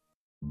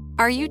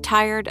 Are you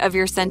tired of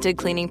your scented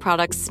cleaning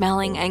products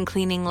smelling and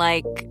cleaning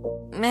like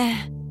meh?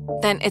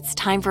 Then it's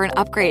time for an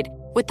upgrade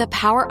with the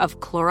power of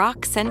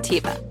Clorox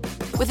Scentiva.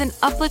 With an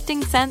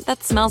uplifting scent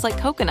that smells like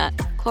coconut,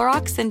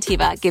 Clorox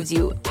Scentiva gives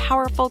you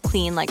powerful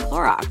clean like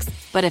Clorox,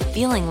 but a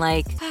feeling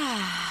like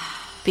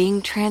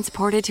being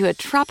transported to a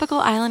tropical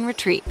island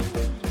retreat.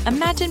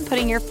 Imagine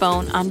putting your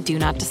phone on Do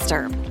Not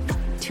Disturb,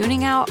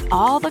 tuning out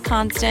all the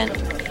constant,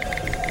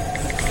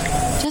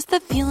 just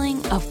the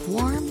feeling of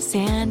warm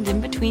sand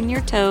in between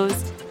your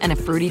toes and a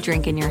fruity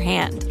drink in your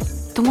hand.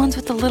 The ones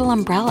with the little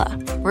umbrella.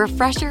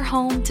 Refresh your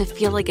home to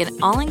feel like an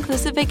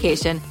all-inclusive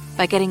vacation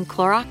by getting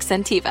Clorox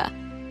Scentiva.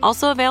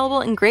 Also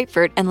available in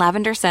grapefruit and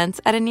lavender scents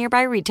at a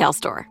nearby retail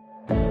store.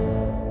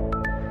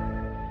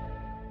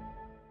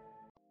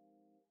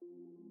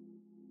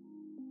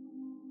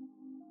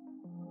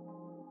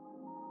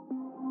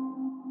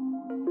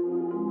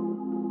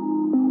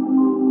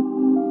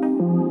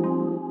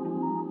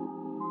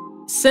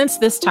 Since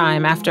this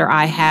time, after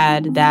I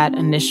had that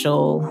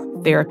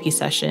initial therapy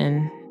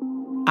session,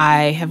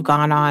 I have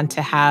gone on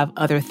to have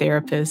other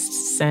therapists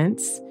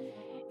since.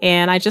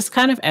 And I just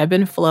kind of ebb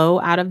and flow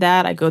out of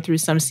that. I go through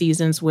some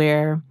seasons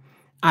where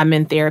I'm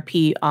in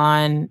therapy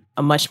on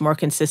a much more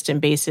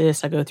consistent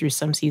basis. I go through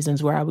some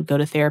seasons where I would go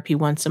to therapy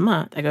once a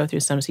month. I go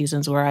through some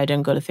seasons where I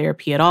didn't go to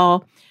therapy at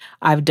all.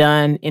 I've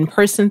done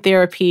in-person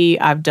therapy.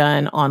 I've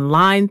done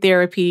online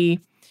therapy.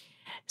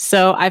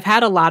 So I've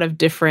had a lot of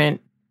different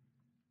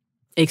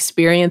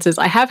experiences.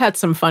 I have had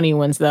some funny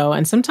ones, though.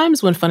 And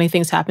sometimes when funny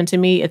things happen to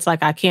me, it's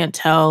like I can't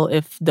tell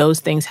if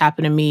those things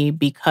happen to me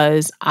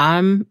because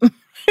I'm...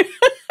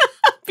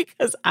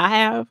 because I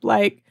have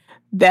like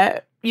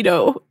that,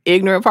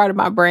 ignorant part of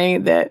my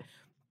brain that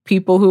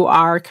people who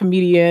are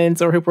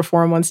comedians or who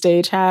perform on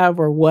stage have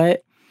or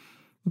what.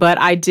 But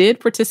I did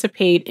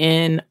participate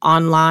in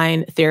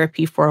online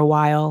therapy for a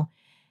while.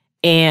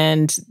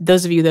 And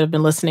those of you that have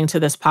been listening to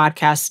this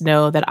podcast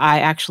know that I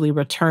actually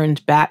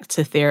returned back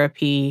to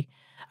therapy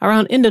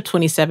around end of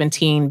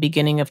 2017,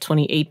 beginning of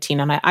 2018.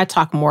 And I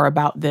talk more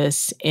about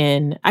this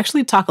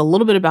talk a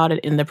little bit about it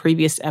in the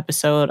previous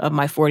episode of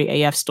my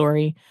 40 AF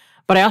story.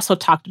 But I also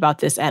talked about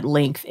this at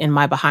length in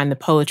my Behind the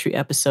Poetry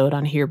episode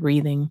on Here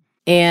Breathing.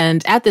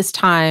 And at this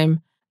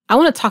time, I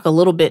want to talk a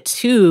little bit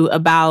too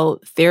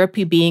about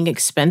therapy being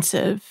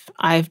expensive.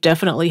 I've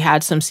definitely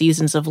had some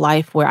seasons of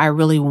life where I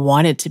really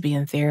wanted to be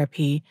in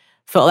therapy,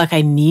 felt like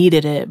I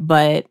needed it,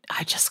 but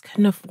I just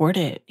couldn't afford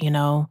it,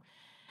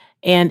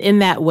 And in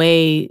that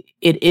way,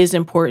 it is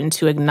important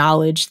to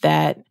acknowledge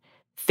that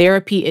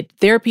therapy,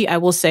 I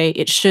will say,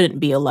 it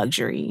shouldn't be a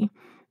luxury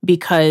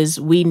because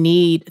we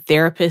need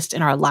therapists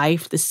in our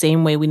life the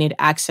same way we need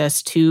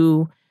access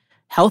to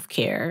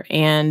healthcare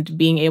and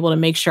being able to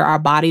make sure our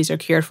bodies are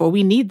cared for.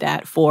 We need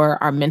that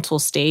for our mental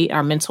state,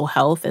 our mental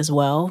health as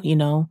well,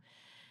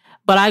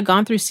 But I've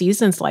gone through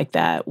seasons like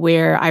that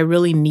where I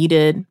really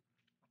needed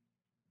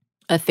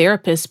a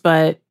therapist,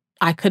 but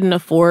I couldn't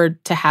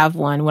afford to have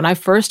one. When I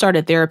first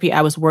started therapy,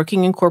 I was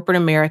working in corporate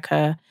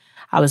America.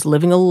 I was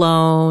living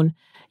alone.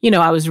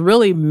 I was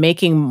really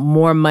making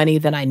more money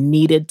than I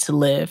needed to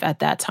live at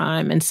that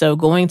time. And so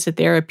going to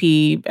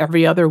therapy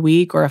every other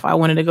week, or if I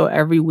wanted to go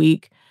every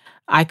week,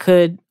 I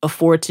could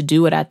afford to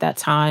do it at that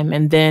time.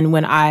 And then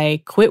when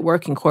I quit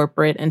working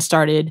corporate and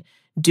started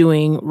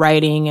doing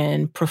writing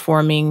and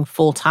performing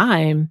full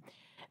time,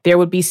 there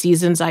would be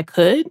seasons I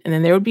could, and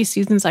then there would be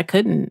seasons I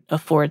couldn't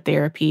afford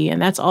therapy. And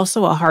that's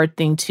also a hard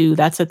thing too.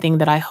 That's a thing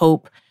that I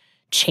hope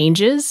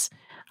changes.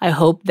 I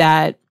hope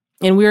that,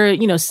 and we're,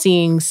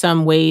 seeing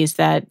some ways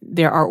that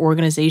there are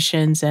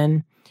organizations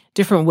and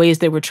different ways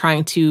that we're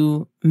trying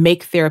to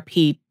make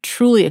therapy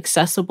truly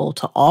accessible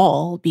to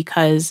all,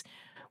 because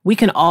we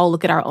can all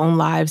look at our own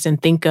lives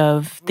and think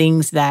of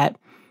things that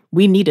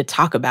we need to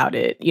talk about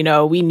it.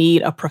 We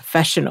need a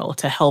professional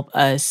to help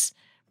us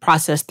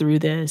process through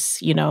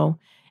this,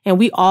 And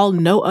we all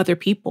know other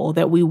people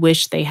that we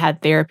wish they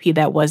had therapy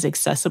that was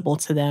accessible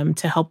to them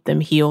to help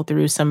them heal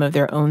through some of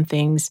their own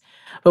things.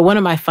 But one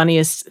of my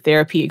funniest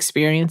therapy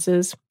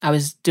experiences, I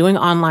was doing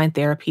online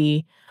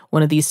therapy,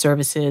 one of these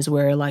services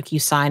where like you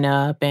sign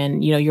up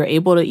and, you're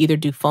able to either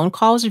do phone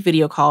calls or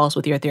video calls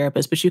with your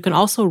therapist, but you can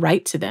also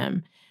write to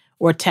them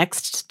or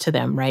text to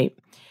them, right?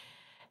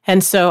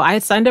 And so I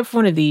had signed up for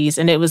one of these,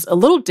 and it was a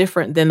little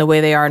different than the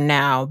way they are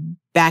now.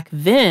 Back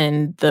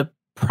then, the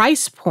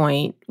price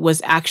point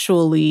was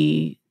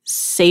actually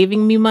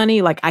saving me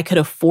money. Like I could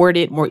afford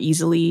it more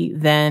easily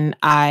than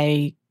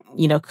I,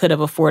 could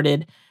have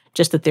afforded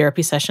just the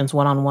therapy sessions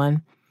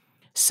one-on-one.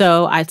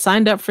 So I'd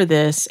signed up for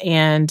this.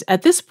 And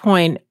at this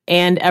point,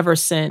 and ever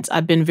since,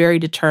 I've been very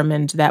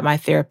determined that my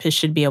therapist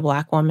should be a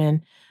Black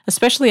woman,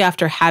 especially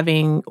after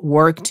having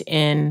worked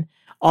in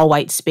all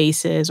white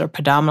spaces or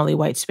predominantly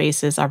white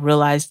spaces, I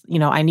realized,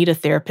 I need a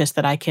therapist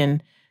that I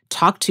can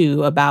talk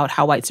to about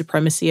how white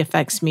supremacy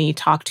affects me,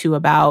 talk to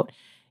about,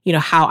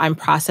 how I'm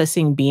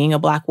processing being a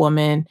Black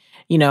woman,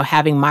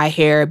 having my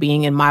hair,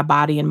 being in my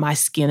body and my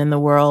skin in the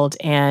world.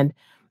 And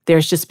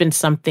there's just been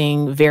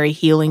something very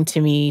healing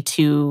to me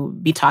to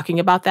be talking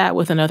about that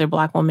with another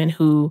Black woman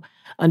who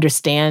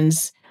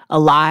understands a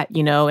lot,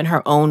 in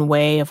her own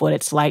way of what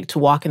it's like to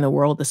walk in the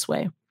world this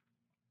way.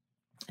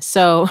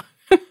 So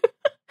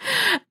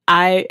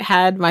I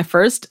had my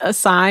first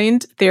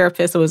assigned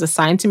therapist. It was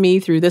assigned to me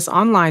through this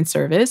online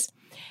service.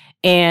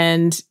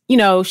 And,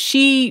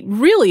 she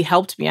really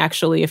helped me,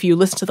 actually. If you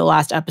listen to the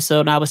last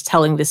episode, I was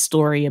telling this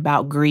story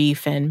about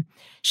grief. And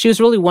she was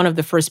really one of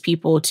the first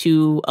people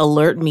to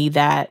alert me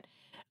that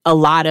a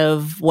lot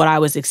of what I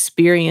was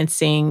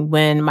experiencing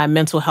when my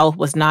mental health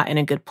was not in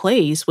a good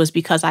place was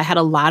because I had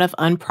a lot of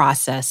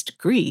unprocessed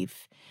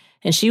grief.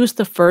 And she was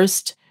the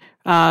first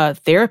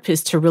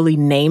therapist to really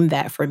name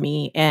that for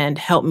me and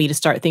help me to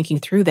start thinking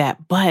through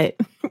that. But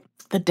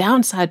the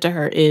downside to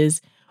her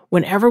is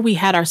whenever we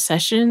had our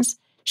sessions,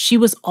 she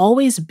was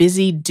always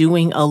busy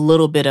doing a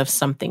little bit of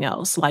something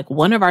else. Like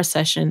one of our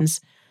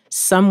sessions,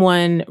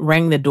 someone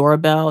rang the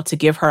doorbell to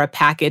give her a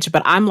package,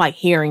 but I'm like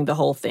hearing the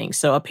whole thing.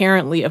 So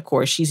apparently, of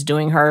course, she's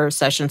doing her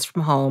sessions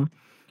from home.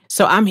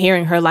 So I'm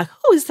hearing her like,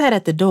 who is that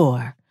at the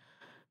door?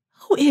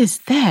 Who is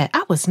that?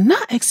 I was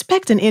not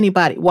expecting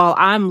anybody, while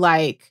I'm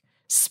like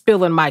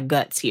spilling my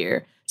guts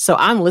here. So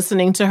I'm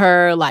listening to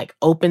her like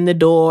open the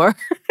door,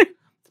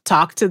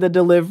 talk to the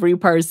delivery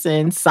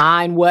person,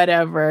 sign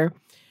whatever.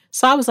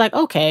 So I was like,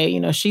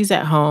 okay, she's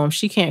at home.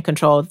 She can't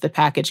control if the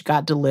package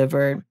got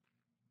delivered.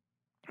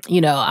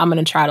 I'm going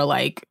to try to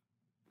like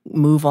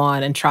move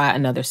on and try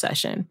another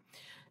session.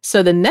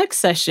 So the next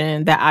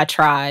session that I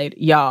tried,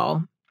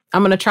 y'all,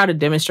 I'm going to try to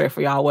demonstrate for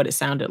y'all what it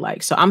sounded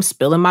like. So I'm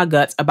spilling my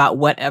guts about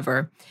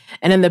whatever.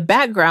 And in the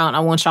background, I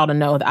want y'all to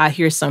know that I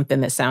hear something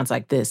that sounds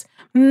like this.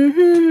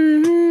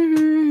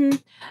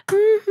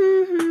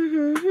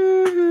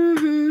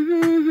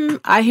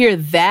 I hear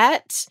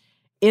that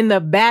in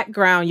the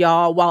background,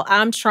 y'all, while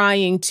I'm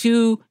trying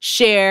to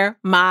share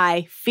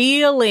my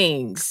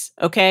feelings,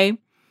 okay?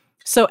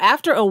 So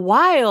after a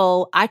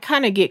while, I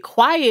kind of get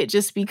quiet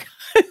just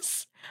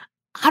because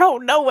I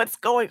don't know what's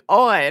going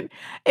on.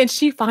 And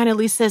she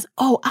finally says,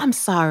 oh, I'm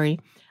sorry.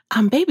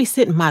 I'm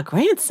babysitting my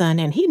grandson,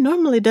 and he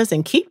normally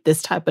doesn't keep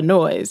this type of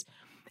noise.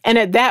 And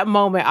at that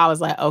moment, I was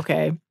like,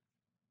 okay,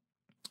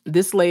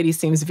 this lady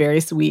seems very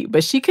sweet,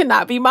 but she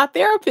cannot be my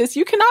therapist.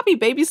 You cannot be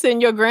babysitting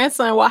your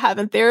grandson while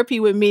having therapy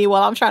with me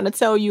while I'm trying to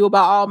tell you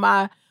about all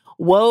my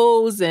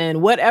woes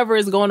and whatever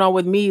is going on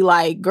with me.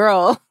 Like,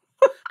 girl,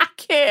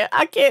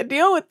 I can't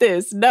deal with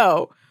this.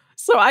 No.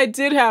 So I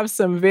did have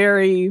some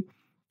very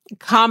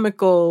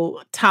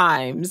comical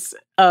times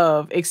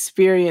of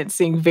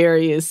experiencing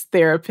various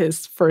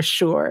therapists for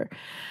sure.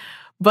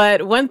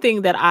 But one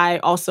thing that I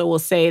also will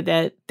say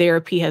that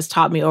therapy has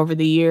taught me over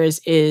the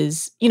years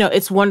is,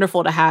 it's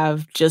wonderful to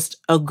have just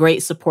a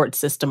great support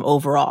system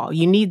overall.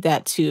 You need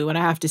that too. And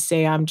I have to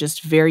say, I'm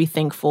just very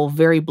thankful,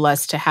 very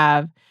blessed to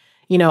have,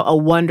 a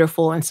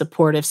wonderful and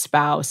supportive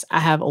spouse. I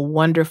have a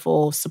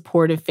wonderful,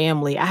 supportive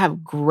family. I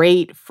have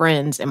great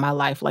friends in my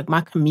life. Like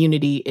my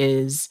community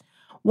is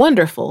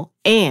wonderful.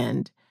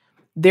 And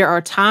there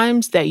are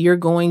times that you're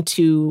going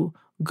to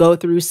go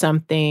through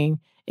something,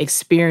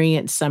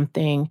 experience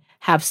something,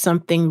 have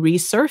something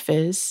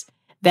resurface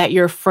that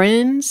your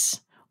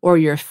friends or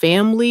your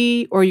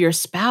family or your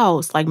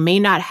spouse may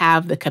not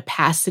have the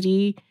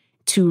capacity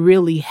to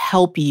really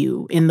help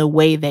you in the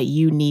way that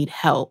you need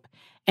help.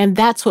 And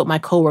that's what my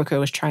coworker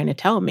was trying to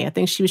tell me. I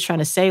think she was trying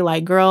to say,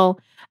 girl,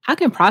 I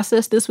can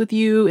process this with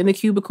you in the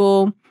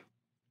cubicle.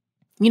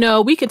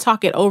 We can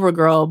talk it over,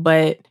 girl,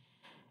 but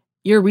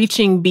you're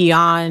reaching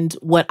beyond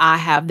what I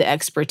have the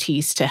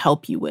expertise to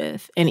help you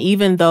with. And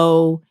even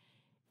though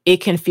it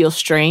can feel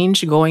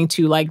strange going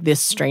to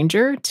this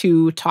stranger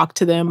to talk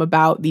to them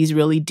about these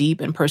really deep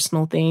and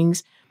personal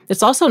things,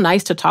 it's also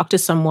nice to talk to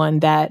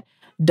someone that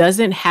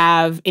doesn't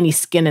have any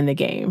skin in the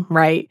game,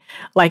 right?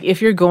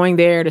 If you're going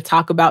there to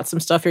talk about some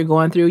stuff you're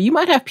going through, you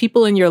might have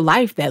people in your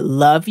life that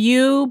love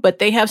you, but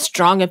they have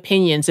strong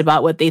opinions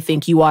about what they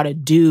think you ought to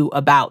do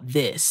about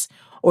this,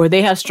 or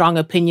they have strong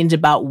opinions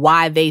about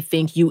why they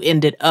think you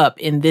ended up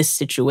in this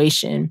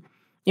situation.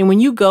 And when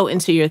you go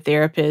into your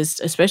therapist,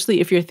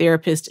 especially if your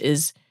therapist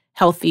is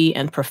healthy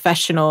and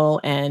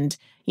professional and,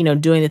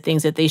 doing the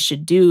things that they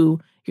should do,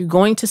 you're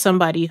going to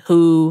somebody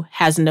who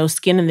has no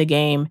skin in the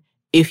game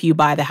if you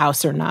buy the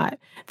house or not.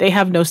 They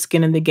have no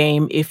skin in the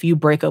game if you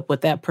break up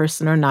with that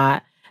person or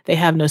not. They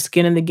have no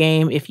skin in the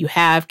game if you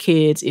have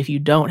kids, if you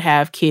don't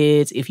have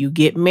kids, if you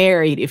get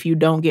married, if you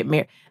don't get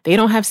married. They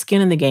don't have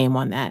skin in the game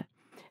on that.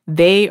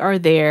 They are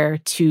there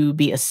to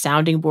be a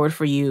sounding board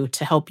for you,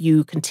 to help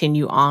you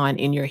continue on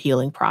in your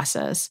healing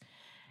process.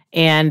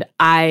 And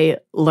I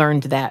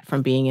learned that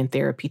from being in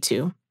therapy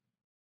too.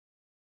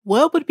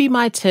 What would be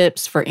my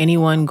tips for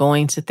anyone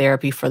going to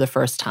therapy for the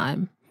first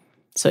time?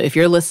 So if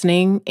you're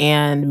listening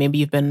and maybe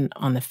you've been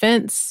on the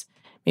fence,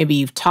 Maybe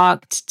you've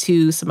talked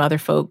to some other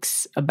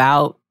folks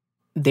about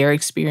their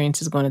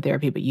experiences going to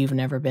therapy, but you've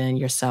never been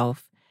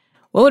yourself.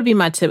 What would be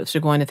my tips for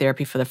going to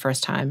therapy for the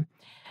first time?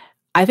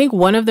 I think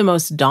one of the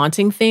most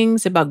daunting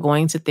things about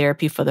going to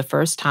therapy for the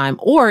first time,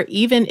 or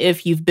even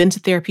if you've been to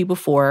therapy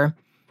before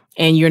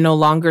and you're no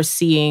longer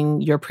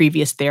seeing your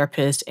previous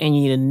therapist and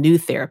you need a new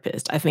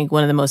therapist, I think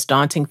one of the most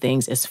daunting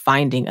things is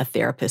finding a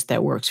therapist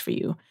that works for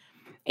you.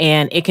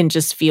 And it can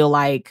just feel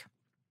like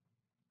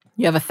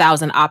you have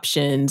 1,000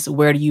 options.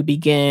 Where do you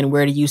begin?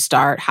 Where do you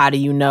start? How do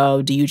you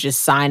know? Do you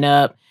just sign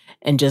up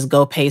and just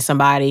go pay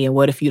somebody? And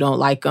what if you don't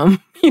like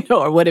them?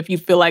 Or what if you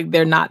feel like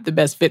they're not the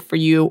best fit for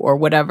you or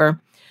whatever?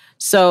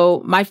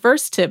 So my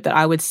first tip that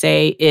I would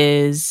say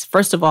is,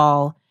 first of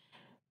all,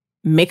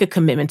 make a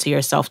commitment to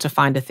yourself to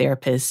find a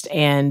therapist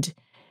and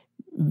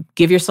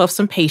give yourself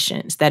some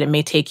patience that it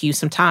may take you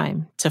some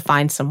time to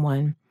find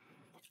someone.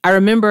 I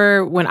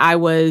remember when I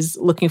was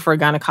looking for a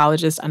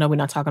gynecologist, I know we're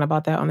not talking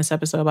about that on this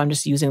episode, but I'm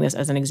just using this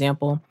as an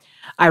example.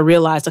 I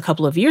realized a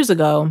couple of years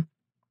ago,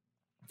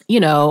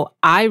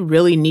 I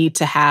really need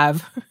to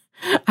have,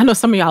 I know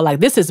some of y'all are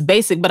like, this is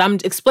basic, but I'm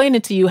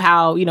explaining to you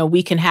how,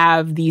 we can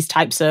have these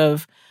types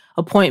of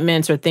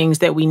appointments or things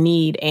that we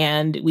need,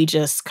 and we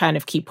just kind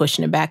of keep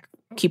pushing it back,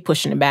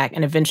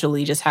 and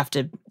eventually just have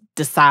to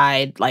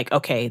decide like,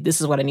 okay, this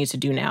is what I need to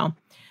do now.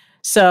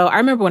 So I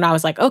remember when I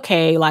was like,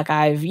 okay, like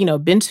I've,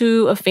 been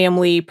to a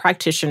family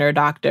practitioner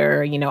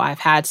doctor, I've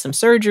had some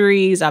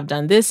surgeries, I've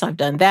done this, I've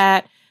done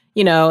that,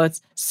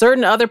 it's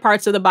certain other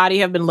parts of the body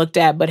have been looked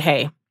at, but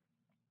hey,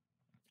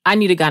 I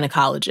need a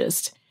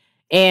gynecologist.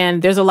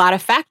 And there's a lot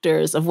of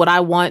factors of what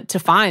I want to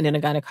find in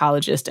a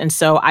gynecologist. And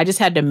so I just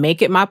had to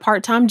make it my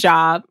part-time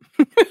job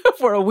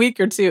for a week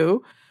or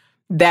two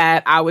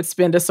that I would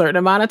spend a certain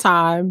amount of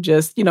time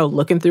just,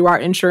 looking through our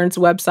insurance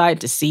website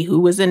to see who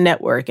was in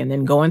network and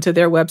then going to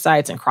their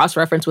websites and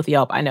cross-reference with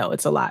Yelp. I know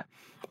it's a lot,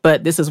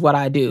 but this is what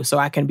I do, so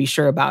I can be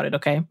sure about it,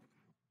 okay?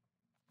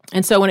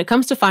 And so when it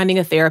comes to finding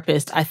a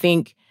therapist, I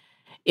think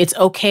it's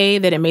okay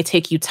that it may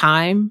take you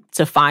time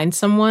to find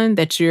someone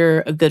that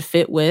you're a good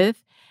fit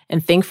with.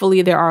 And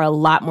thankfully, there are a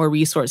lot more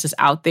resources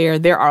out there.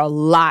 There are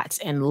lots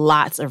and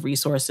lots of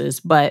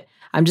resources, but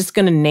I'm just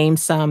going to name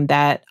some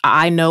that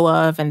I know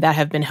of and that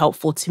have been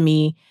helpful to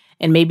me.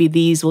 And maybe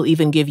these will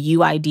even give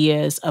you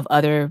ideas of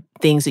other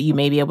things that you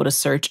may be able to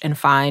search and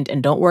find.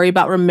 And don't worry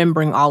about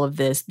remembering all of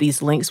this.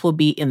 These links will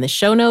be in the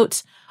show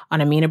notes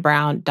on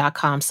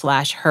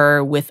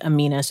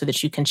aminabrown.com/her-with-Amina so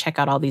that you can check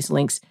out all these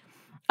links.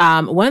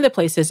 One of the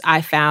places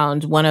I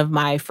found one of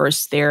my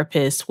first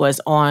therapists was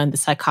on the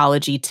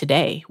Psychology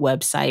Today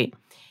website.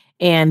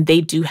 And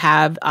they do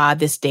have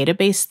this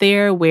database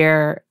there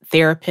where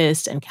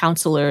therapists and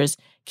counselors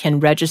can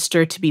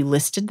register to be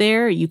listed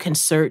there. You can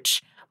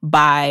search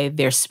by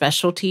their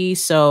specialty.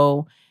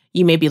 So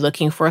you may be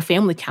looking for a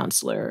family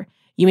counselor.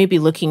 You may be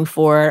looking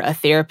for a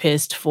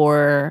therapist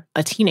for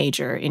a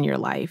teenager in your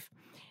life.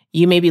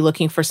 You may be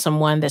looking for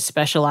someone that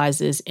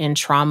specializes in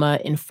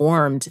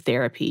trauma-informed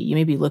therapy. You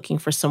may be looking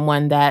for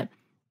someone that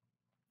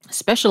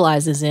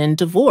specializes in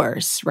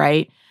divorce,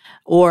 right?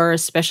 Or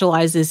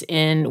specializes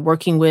in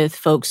working with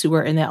folks who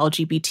are in the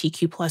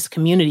LGBTQ plus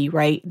community,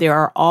 right? There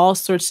are all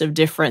sorts of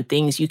different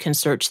things you can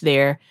search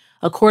there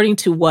according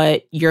to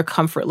what your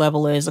comfort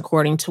level is,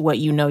 according to what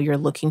you're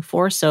looking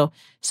for. So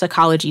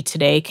Psychology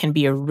Today can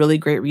be a really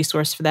great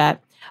resource for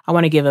that. I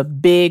want to give a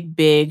big,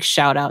 big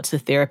shout out to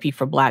Therapy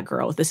for Black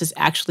Girls. This is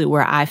actually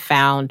where I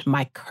found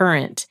my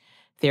current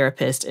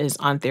therapist, is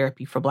on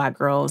Therapy for Black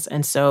Girls.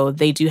 And so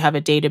they do have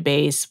a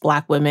database,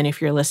 Black women,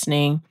 if you're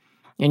listening,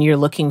 and you're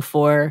looking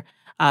for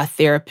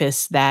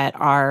therapists that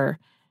are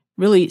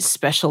really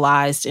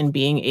specialized in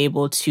being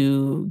able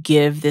to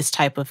give this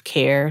type of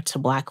care to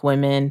Black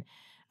women.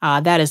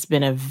 That has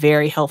been a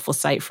very helpful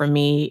site for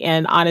me.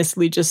 And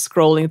honestly, just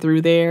scrolling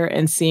through there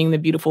and seeing the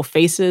beautiful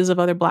faces of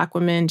other Black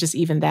women, just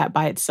even that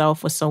by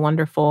itself was so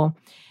wonderful.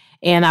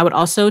 And I would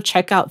also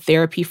check out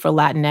Therapy for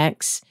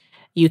Latinx.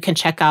 You can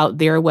check out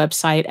their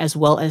website as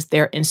well as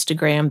their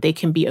Instagram. They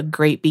can be a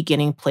great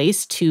beginning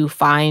place to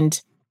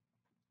find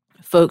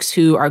folks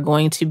who are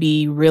going to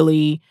be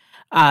really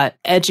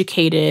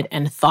educated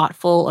and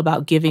thoughtful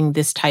about giving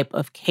this type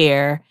of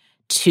care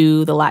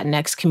to the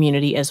Latinx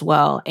community as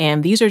well.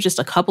 And these are just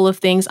a couple of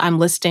things I'm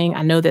listing.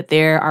 I know that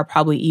there are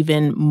probably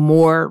even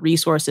more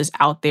resources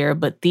out there,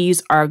 but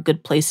these are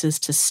good places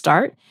to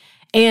start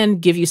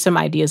and give you some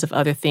ideas of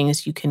other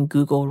things you can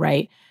Google,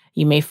 right?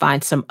 You may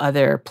find some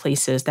other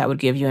places that would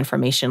give you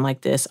information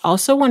like this.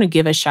 Also want to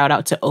give a shout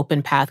out to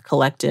Open Path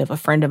Collective. A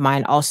friend of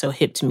mine also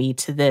hipped me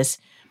to this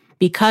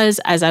because,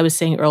 as I was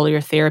saying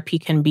earlier, therapy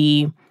can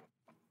be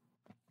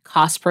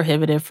cost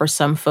prohibitive for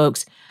some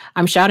folks.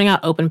 I'm shouting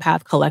out Open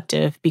Path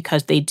Collective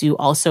because they do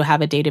also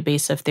have a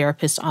database of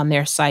therapists on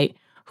their site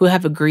who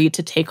have agreed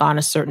to take on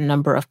a certain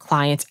number of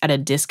clients at a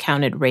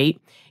discounted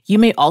rate. You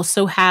may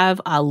also have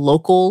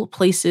local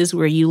places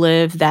where you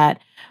live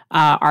that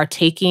are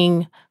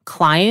taking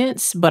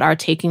clients, but are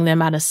taking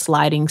them at a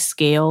sliding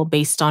scale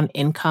based on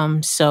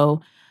income.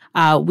 So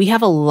We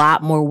have a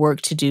lot more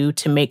work to do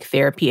to make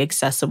therapy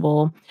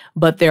accessible,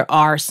 but there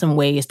are some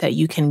ways that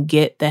you can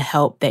get the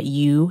help that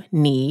you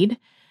need,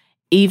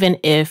 even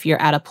if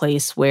you're at a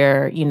place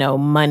where,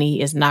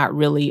 money is not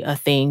really a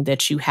thing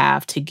that you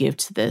have to give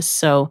to this.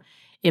 So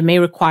it may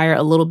require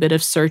a little bit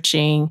of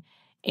searching.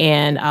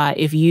 And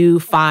if you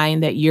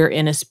find that you're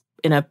in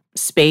a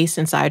space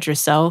inside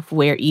yourself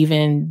where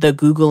even the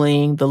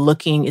Googling, the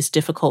looking is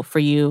difficult for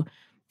you,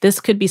 this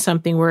could be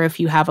something where if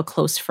you have a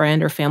close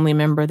friend or family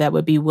member that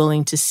would be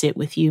willing to sit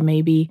with you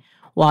maybe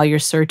while you're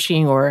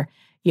searching, or,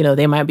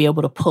 they might be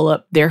able to pull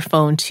up their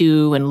phone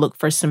too and look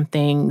for some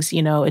things.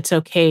 It's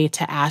okay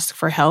to ask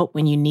for help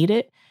when you need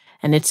it.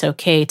 And it's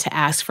okay to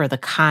ask for the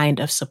kind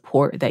of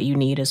support that you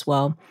need as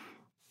well.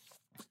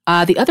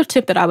 The other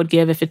tip that I would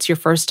give if it's your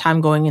first time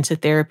going into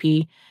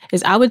therapy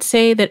is I would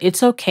say that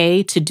it's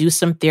okay to do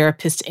some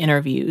therapist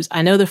interviews.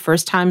 I know the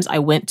first times I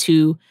went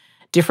to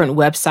different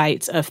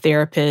websites of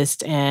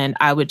therapists and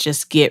I would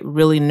just get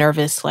really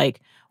nervous. Like,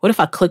 what if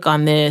I click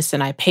on this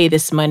and I pay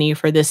this money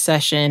for this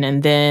session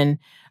and then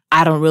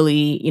I don't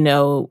really,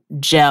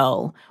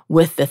 gel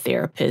with the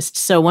therapist?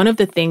 So one of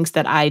the things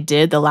that I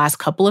did the last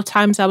couple of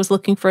times I was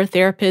looking for a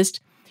therapist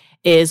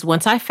is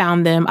once I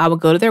found them, I would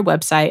go to their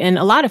website. And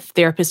a lot of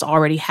therapists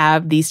already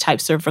have these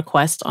types of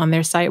requests on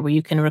their site where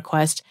you can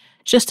request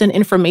just an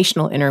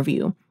informational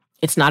interview.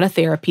 It's not a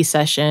therapy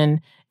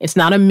session. It's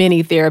not a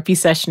mini therapy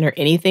session or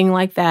anything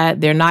like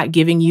that. They're not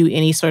giving you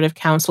any sort of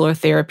counsel or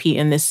therapy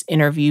in this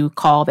interview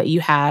call that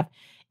you have.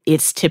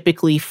 It's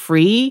typically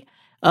free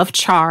of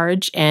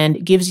charge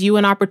and gives you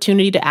an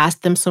opportunity to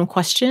ask them some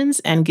questions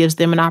and gives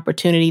them an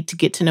opportunity to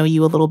get to know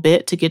you a little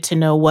bit, to get to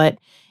know what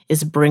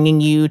is bringing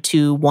you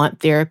to want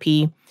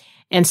therapy.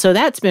 And so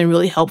that's been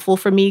really helpful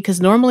for me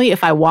because normally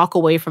if I walk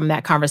away from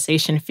that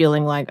conversation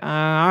feeling like,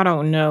 I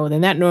don't know,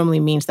 then that normally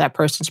means that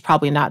person's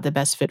probably not the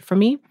best fit for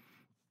me.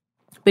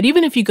 But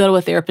even if you go to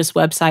a therapist's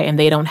website and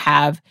they don't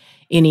have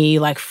any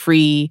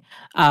free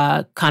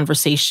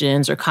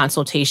conversations or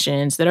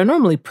consultations that are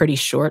normally pretty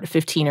short,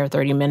 15 or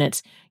 30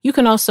 minutes, you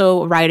can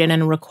also write in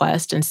a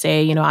request and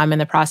say, I'm in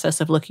the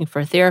process of looking for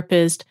a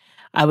therapist.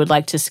 I would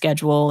like to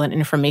schedule an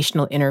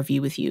informational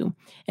interview with you.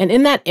 And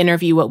in that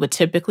interview, what would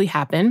typically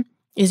happen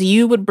is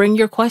you would bring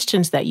your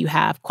questions that you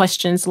have.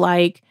 Questions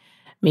like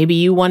maybe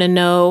you want to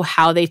know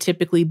how they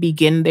typically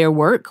begin their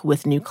work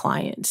with new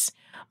clients.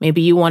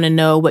 Maybe you want to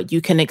know what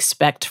you can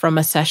expect from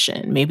a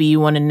session. Maybe you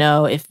want to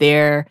know if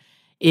there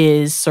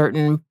is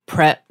certain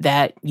prep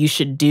that you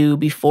should do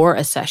before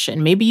a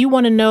session. Maybe you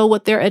want to know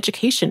what their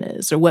education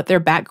is or what their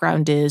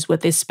background is,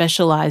 what they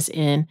specialize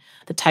in,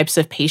 the types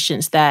of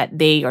patients that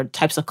they or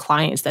types of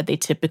clients that they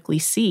typically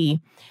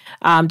see.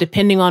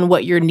 Depending on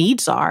what your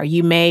needs are,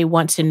 you may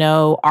want to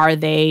know, are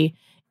they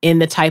in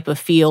the type of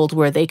field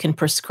where they can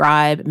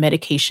prescribe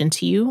medication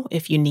to you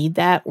if you need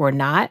that or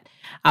not?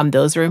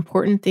 Those are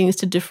important things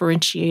to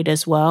differentiate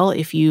as well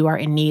if you are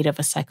in need of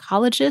a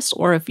psychologist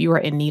or if you are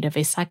in need of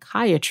a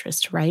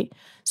psychiatrist, right?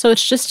 So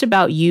it's just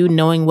about you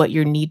knowing what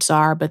your needs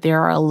are, but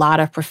there are a lot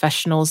of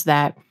professionals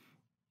that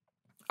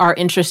are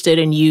interested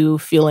in you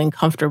feeling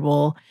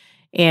comfortable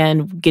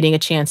and getting a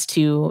chance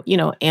to,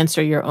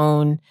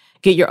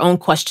 get your own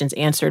questions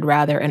answered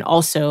rather. And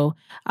also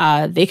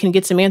they can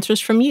get some answers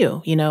from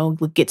you,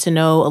 get to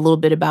know a little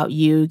bit about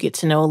you, get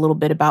to know a little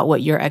bit about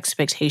what your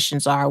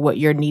expectations are, what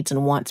your needs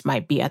and wants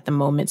might be at the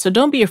moment. So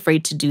don't be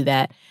afraid to do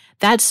that.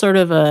 That's sort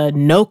of a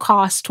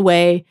no-cost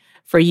way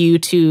for you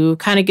to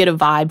kind of get a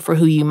vibe for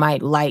who you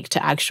might like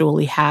to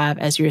actually have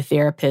as your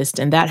therapist.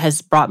 And that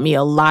has brought me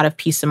a lot of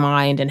peace of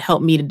mind and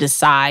helped me to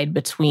decide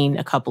between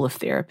a couple of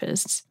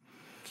therapists.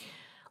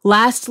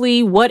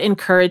 Lastly, what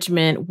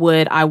encouragement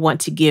would I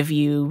want to give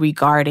you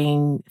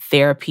regarding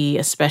therapy,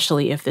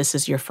 especially if this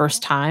is your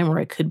first time or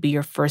it could be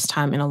your first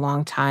time in a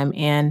long time?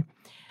 And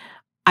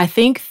I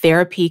think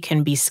therapy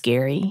can be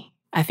scary.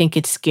 I think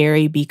it's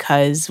scary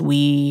because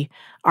we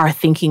are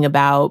thinking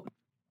about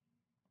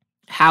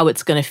how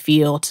it's going to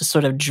feel to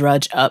sort of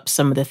drudge up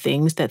some of the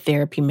things that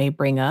therapy may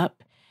bring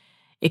up.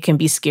 It can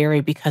be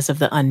scary because of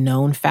the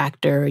unknown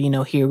factor.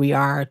 Here we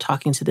are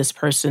talking to this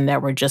person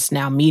that we're just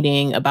now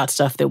meeting about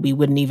stuff that we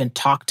wouldn't even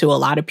talk to a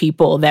lot of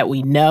people that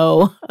we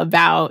know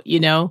about,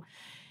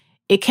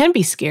 It can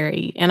be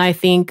scary. And I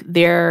think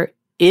there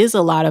is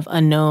a lot of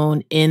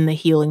unknown in the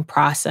healing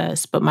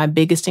process. But my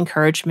biggest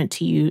encouragement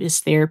to you is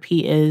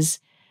therapy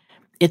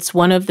it's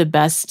one of the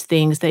best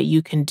things that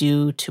you can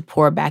do to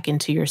pour back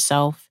into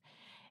yourself.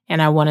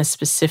 And I want to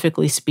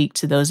specifically speak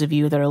to those of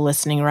you that are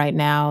listening right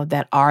now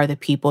that are the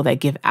people that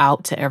give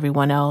out to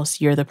everyone else.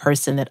 You're the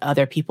person that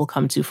other people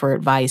come to for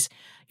advice.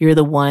 You're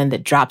the one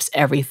that drops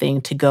everything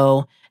to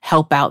go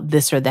help out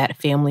this or that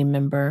family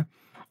member.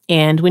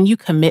 And when you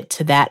commit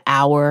to that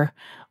hour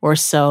or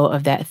so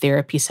of that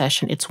therapy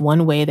session, it's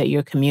one way that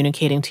you're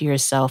communicating to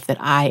yourself that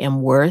I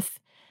am worth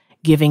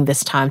giving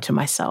this time to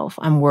myself.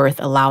 I'm worth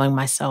allowing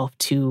myself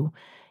to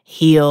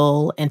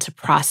heal and to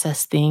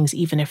process things,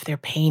 even if they're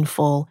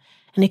painful.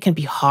 And it can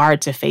be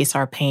hard to face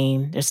our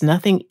pain. There's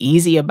nothing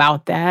easy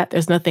about that.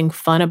 There's nothing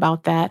fun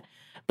about that.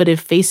 But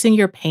if facing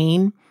your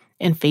pain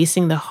and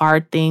facing the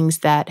hard things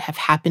that have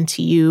happened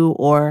to you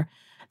or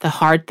the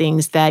hard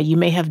things that you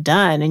may have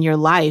done in your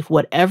life,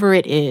 whatever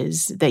it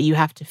is that you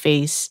have to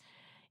face,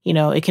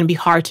 it can be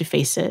hard to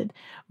face it.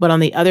 But on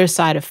the other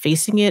side of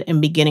facing it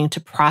and beginning to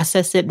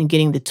process it and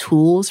getting the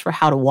tools for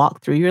how to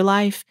walk through your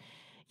life,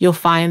 you'll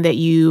find that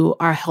you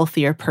are a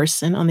healthier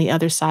person on the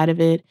other side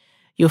of it.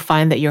 You'll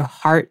find that your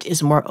heart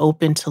is more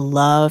open to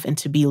love and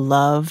to be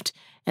loved.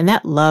 And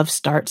that love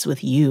starts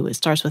with you. It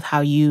starts with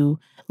how you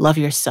love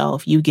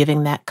yourself, you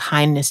giving that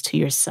kindness to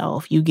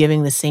yourself, you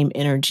giving the same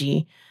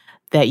energy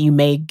that you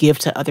may give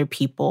to other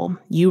people,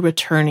 you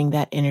returning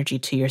that energy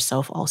to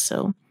yourself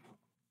also.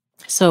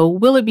 So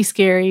will it be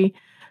scary?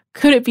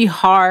 Could it be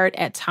hard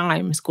at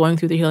times going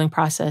through the healing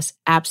process?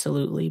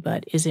 Absolutely.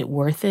 But is it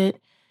worth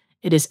it?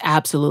 It is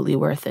absolutely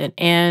worth it.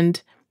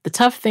 And the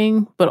tough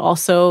thing, but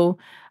also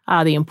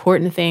the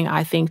important thing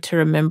I think to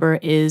remember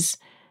is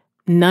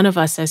none of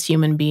us as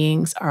human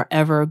beings are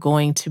ever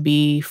going to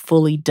be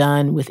fully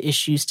done with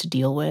issues to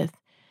deal with.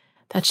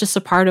 That's just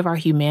a part of our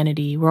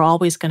humanity. We're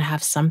always going to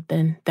have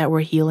something that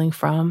we're healing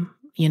from,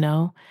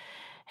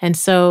 And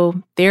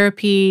so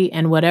therapy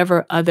and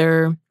whatever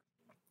other,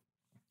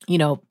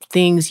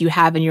 things you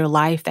have in your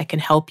life that can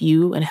help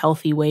you in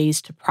healthy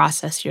ways to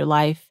process your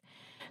life,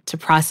 to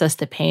process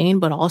the pain,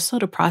 but also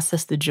to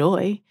process the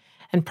joy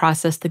and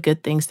process the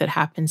good things that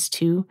happens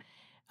too.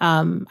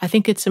 I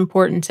think it's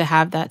important to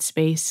have that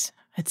space.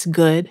 It's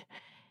good.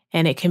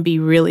 And it can be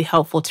really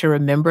helpful to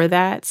remember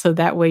that. So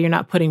that way you're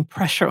not putting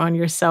pressure on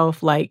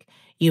yourself like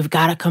you've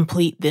got to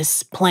complete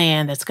this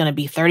plan that's going to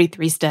be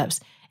 33 steps.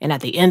 And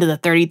at the end of the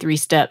 33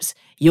 steps,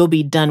 you'll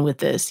be done with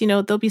this.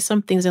 There'll be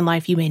some things in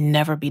life you may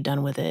never be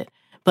done with it,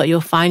 but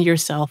you'll find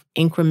yourself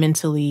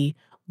incrementally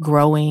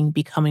growing,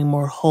 becoming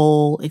more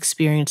whole,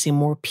 experiencing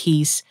more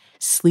peace,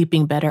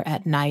 sleeping better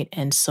at night,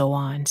 and so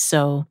on.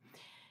 So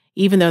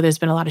even though there's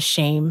been a lot of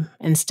shame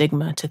and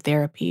stigma to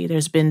therapy,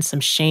 there's been some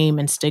shame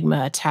and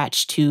stigma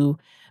attached to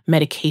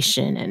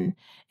medication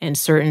and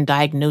certain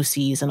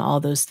diagnoses and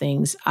all those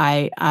things.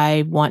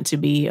 I want to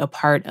be a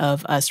part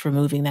of us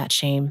removing that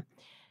shame,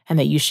 and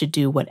that you should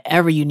do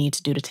whatever you need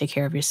to do to take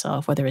care of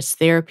yourself, whether it's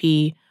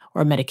therapy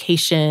or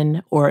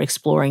medication or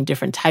exploring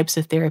different types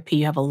of therapy.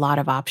 You have a lot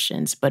of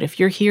options. But if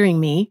you're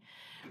hearing me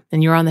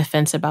and you're on the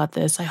fence about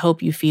this, I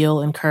hope you feel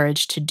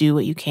encouraged to do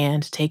what you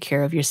can to take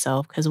care of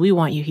yourself, because we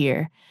want you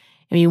here.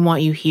 And we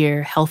want you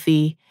here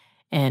healthy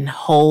and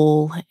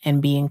whole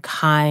and being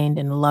kind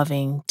and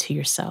loving to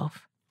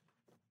yourself.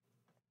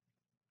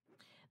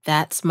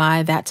 That's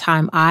that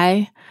time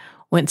I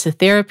went to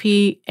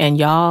therapy, and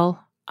y'all,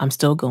 I'm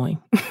still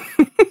going.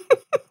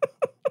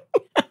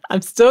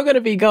 I'm still going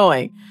to be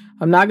going.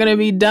 I'm not going to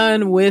be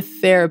done with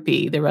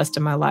therapy the rest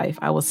of my life.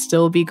 I will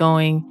still be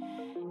going.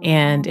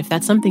 And if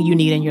that's something you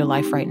need in your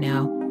life right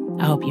now,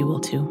 I hope you will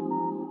too.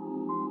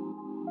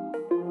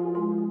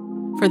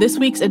 For this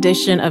week's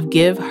edition of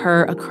Give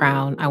Her a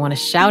Crown, I want to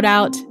shout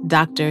out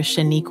Dr.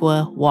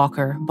 Shaniqua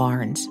Walker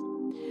Barnes.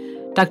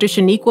 Dr.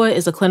 Shaniqua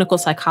is a clinical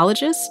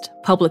psychologist,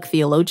 public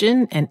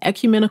theologian, and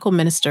ecumenical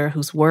minister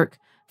whose work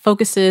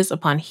focuses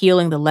upon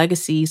healing the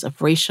legacies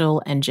of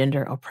racial and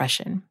gender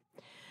oppression.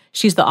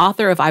 She's the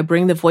author of I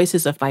Bring the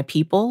Voices of My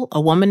People, A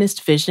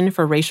Womanist Vision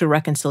for Racial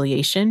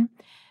Reconciliation,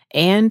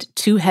 and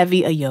Too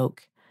Heavy a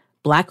Yoke,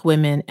 Black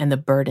Women and the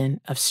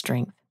Burden of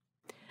Strength.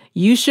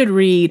 You should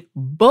read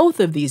both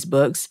of these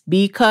books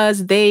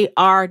because they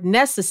are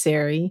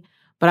necessary,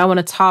 but I want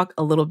to talk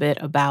a little bit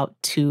about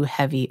Too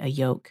Heavy a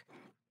Yoke.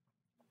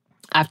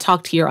 I've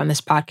talked here on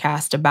this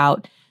podcast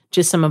about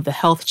just some of the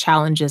health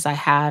challenges I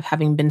have,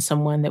 having been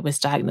someone that was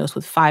diagnosed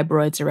with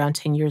fibroids around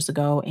 10 years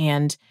ago.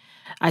 And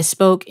I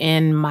spoke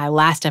in my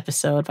last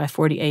episode, my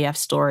 40 AF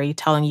story,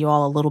 telling you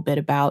all a little bit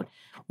about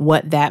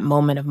what that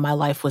moment of my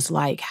life was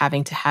like,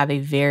 having to have a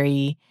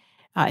very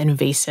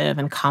invasive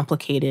and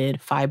complicated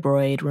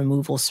fibroid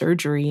removal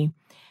surgery.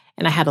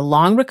 And I had a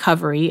long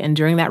recovery. And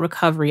during that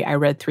recovery, I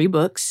read 3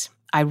 books.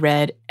 I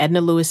read Edna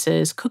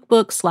Lewis's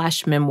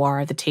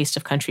cookbook/memoir, The Taste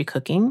of Country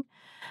Cooking.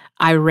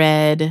 I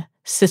read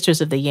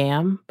Sisters of the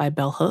Yam by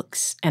Bell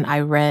Hooks. And I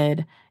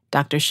read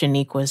Dr.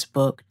 Shaniqua's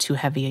book, Too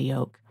Heavy a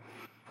Yoke.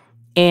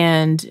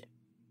 And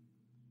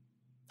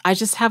I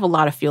just have a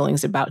lot of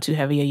feelings about Too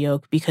Heavy a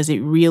Yoke because it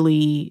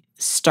really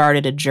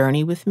started a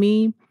journey with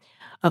me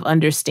of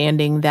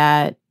understanding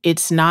that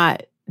it's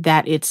not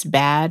that it's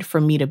bad for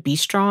me to be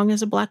strong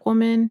as a Black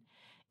woman.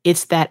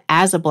 It's that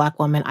as a Black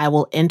woman, I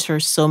will enter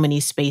so many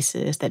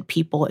spaces that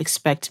people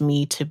expect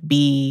me to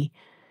be,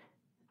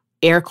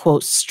 air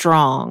quotes,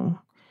 strong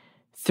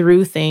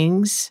through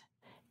things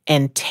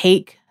and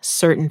take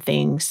certain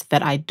things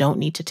that I don't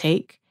need to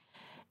take.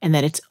 And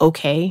that it's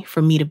okay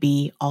for me to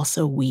be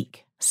also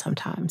weak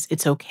sometimes.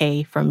 It's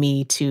okay for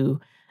me to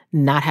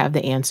not have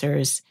the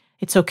answers.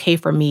 It's okay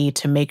for me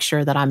to make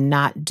sure that I'm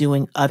not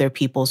doing other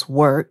people's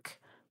work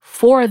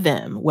for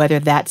them, whether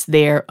that's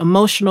their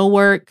emotional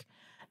work,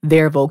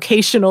 their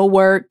vocational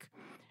work,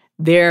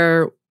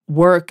 their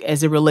work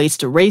as it relates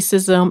to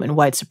racism and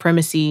white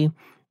supremacy.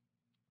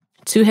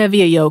 Too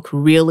Heavy a Yoke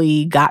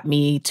really got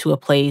me to a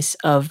place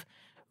of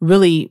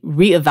really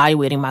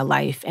reevaluating my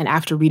life. And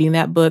after reading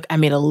that book, I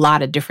made a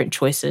lot of different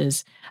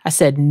choices. I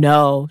said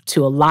no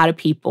to a lot of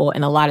people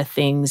and a lot of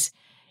things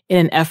in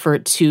an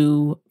effort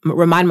to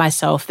remind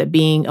myself that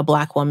being a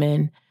Black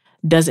woman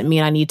doesn't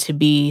mean I need to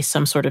be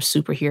some sort of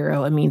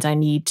superhero. It means I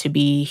need to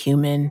be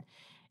human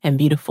and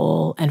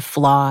beautiful and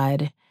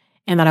flawed,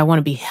 and that I want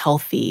to be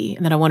healthy,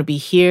 and that I want to be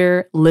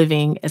here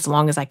living as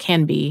long as I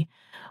can be.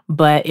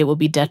 But it will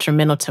be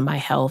detrimental to my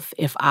health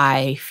if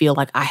I feel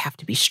like I have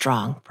to be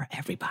strong for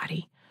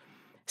everybody.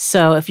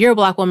 So if you're a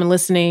Black woman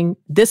listening,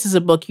 this is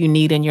a book you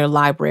need in your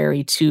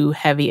library, Too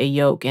Heavy a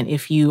Yoke. And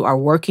if you are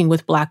working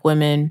with Black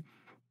women,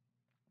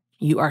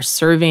 you are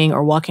serving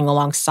or walking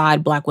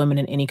alongside Black women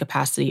in any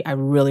capacity, I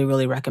really,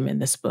 really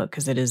recommend this book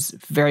because it is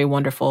very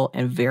wonderful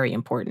and very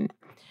important.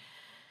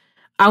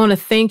 I want to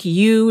thank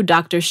you,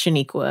 Dr.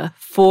 Shaniqua,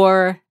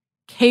 for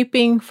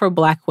caping for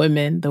Black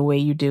women the way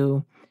you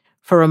do,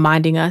 for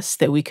reminding us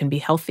that we can be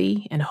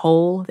healthy and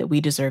whole, that we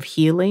deserve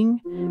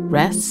healing,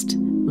 rest,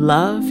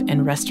 love,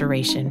 and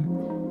restoration.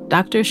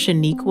 Dr.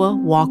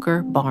 Shaniqua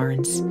Walker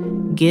Barnes,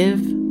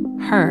 give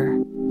her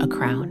a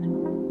crown.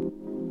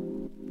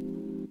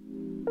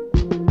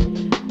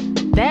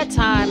 That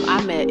time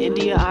I met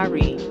India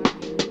Ari.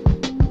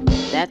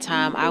 That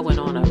time I went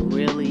on a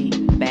really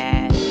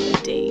bad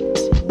date.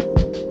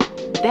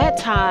 That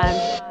time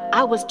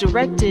I was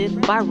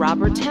directed by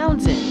Robert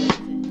Townsend.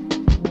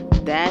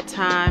 That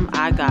time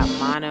I got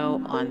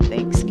mono on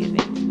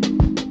Thanksgiving.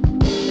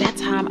 That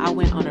time I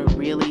went on a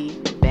really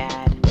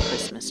bad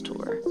Christmas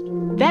tour.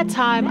 That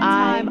time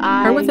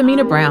I Her with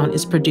Amina Brown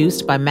is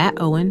produced by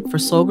Matt Owen for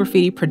Soul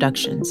Graffiti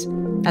Productions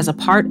as a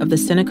part of the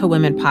Seneca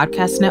Women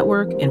Podcast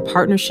Network in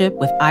partnership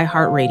with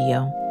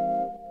iHeartRadio.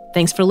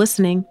 Thanks for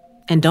listening,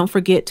 and don't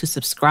forget to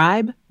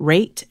subscribe,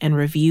 rate, and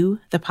review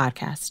the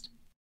podcast.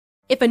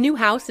 If a new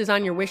house is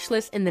on your wish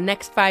list in the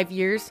next 5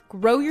 years,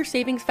 grow your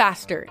savings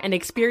faster and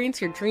experience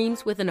your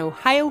dreams with an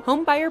Ohio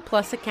Homebuyer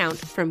Plus account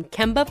from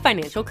Kemba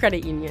Financial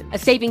Credit Union. A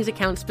savings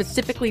account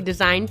specifically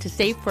designed to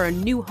save for a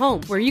new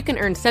home, where you can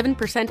earn 7%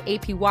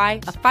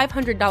 APY,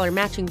 a $500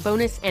 matching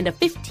bonus, and a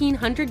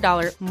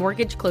 $1,500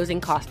 mortgage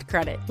closing cost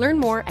credit. Learn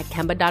more at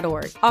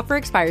Kemba.org. Offer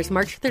expires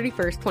March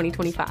 31st,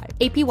 2025.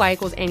 APY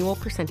equals annual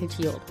percentage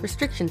yield.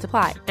 Restrictions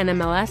apply.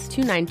 NMLS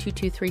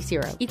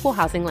 292230. Equal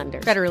housing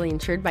lender. Federally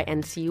insured by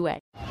NCUA.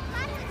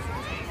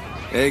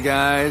 Hey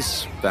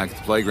guys, back at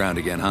the playground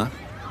again, huh?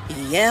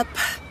 Yep.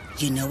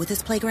 You know what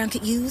this playground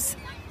could use?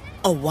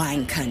 A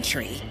wine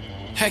country.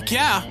 Heck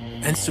yeah,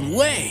 and some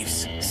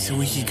waves so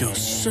we could go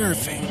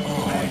surfing.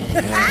 Oh,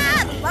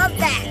 yeah. Love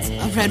that.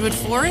 A redwood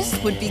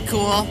forest would be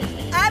cool.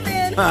 I'm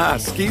in.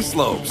 Ski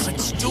slopes.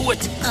 Let's do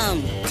it.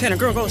 Can a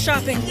girl go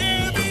shopping?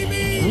 Yeah,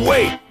 baby.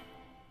 Wait!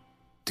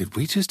 Did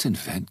we just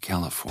invent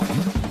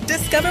California?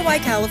 Discover why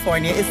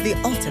California is the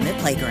ultimate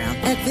playground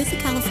at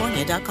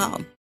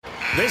visitcalifornia.com.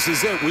 This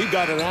is it. We've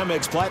got an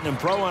Amex Platinum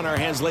Pro on our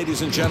hands,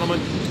 ladies and gentlemen.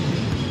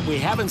 We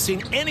haven't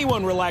seen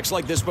anyone relax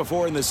like this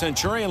before in the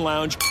Centurion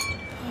Lounge.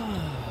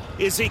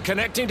 Is he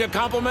connecting to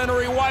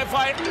complimentary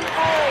Wi-Fi? Oh,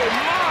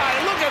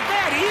 my! Look at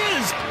that! He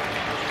is!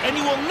 And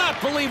you will not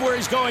believe where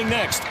he's going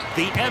next.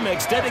 The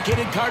Amex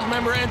dedicated card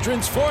member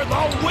entrance for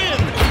the win!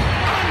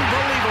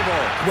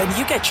 Unbelievable! When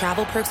you get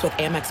travel perks with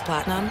Amex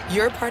Platinum,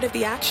 you're part of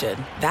the action.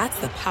 That's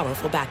the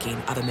powerful backing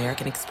of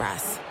American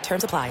Express.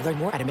 Terms apply. Learn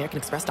more at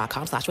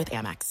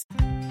americanexpress.com/withAmex.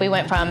 We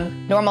went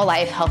from normal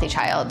life, healthy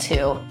child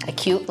to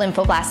acute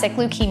lymphoblastic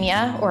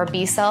leukemia or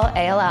B-cell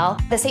ALL.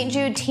 The St.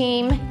 Jude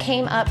team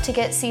came up to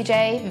get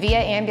CJ via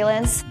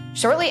ambulance.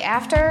 Shortly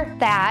after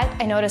that,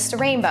 I noticed a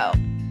rainbow.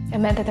 It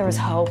meant that there was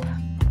hope.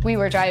 We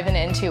were driving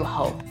into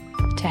hope.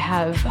 To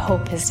have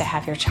hope is to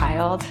have your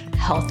child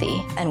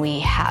healthy, and we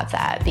have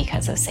that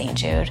because of St.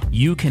 Jude.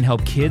 You can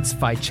help kids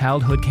fight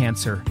childhood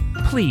cancer.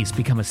 Please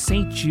become a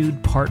St.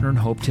 Jude Partner in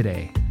Hope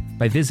today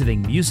by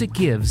visiting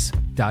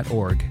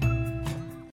musicgives.org.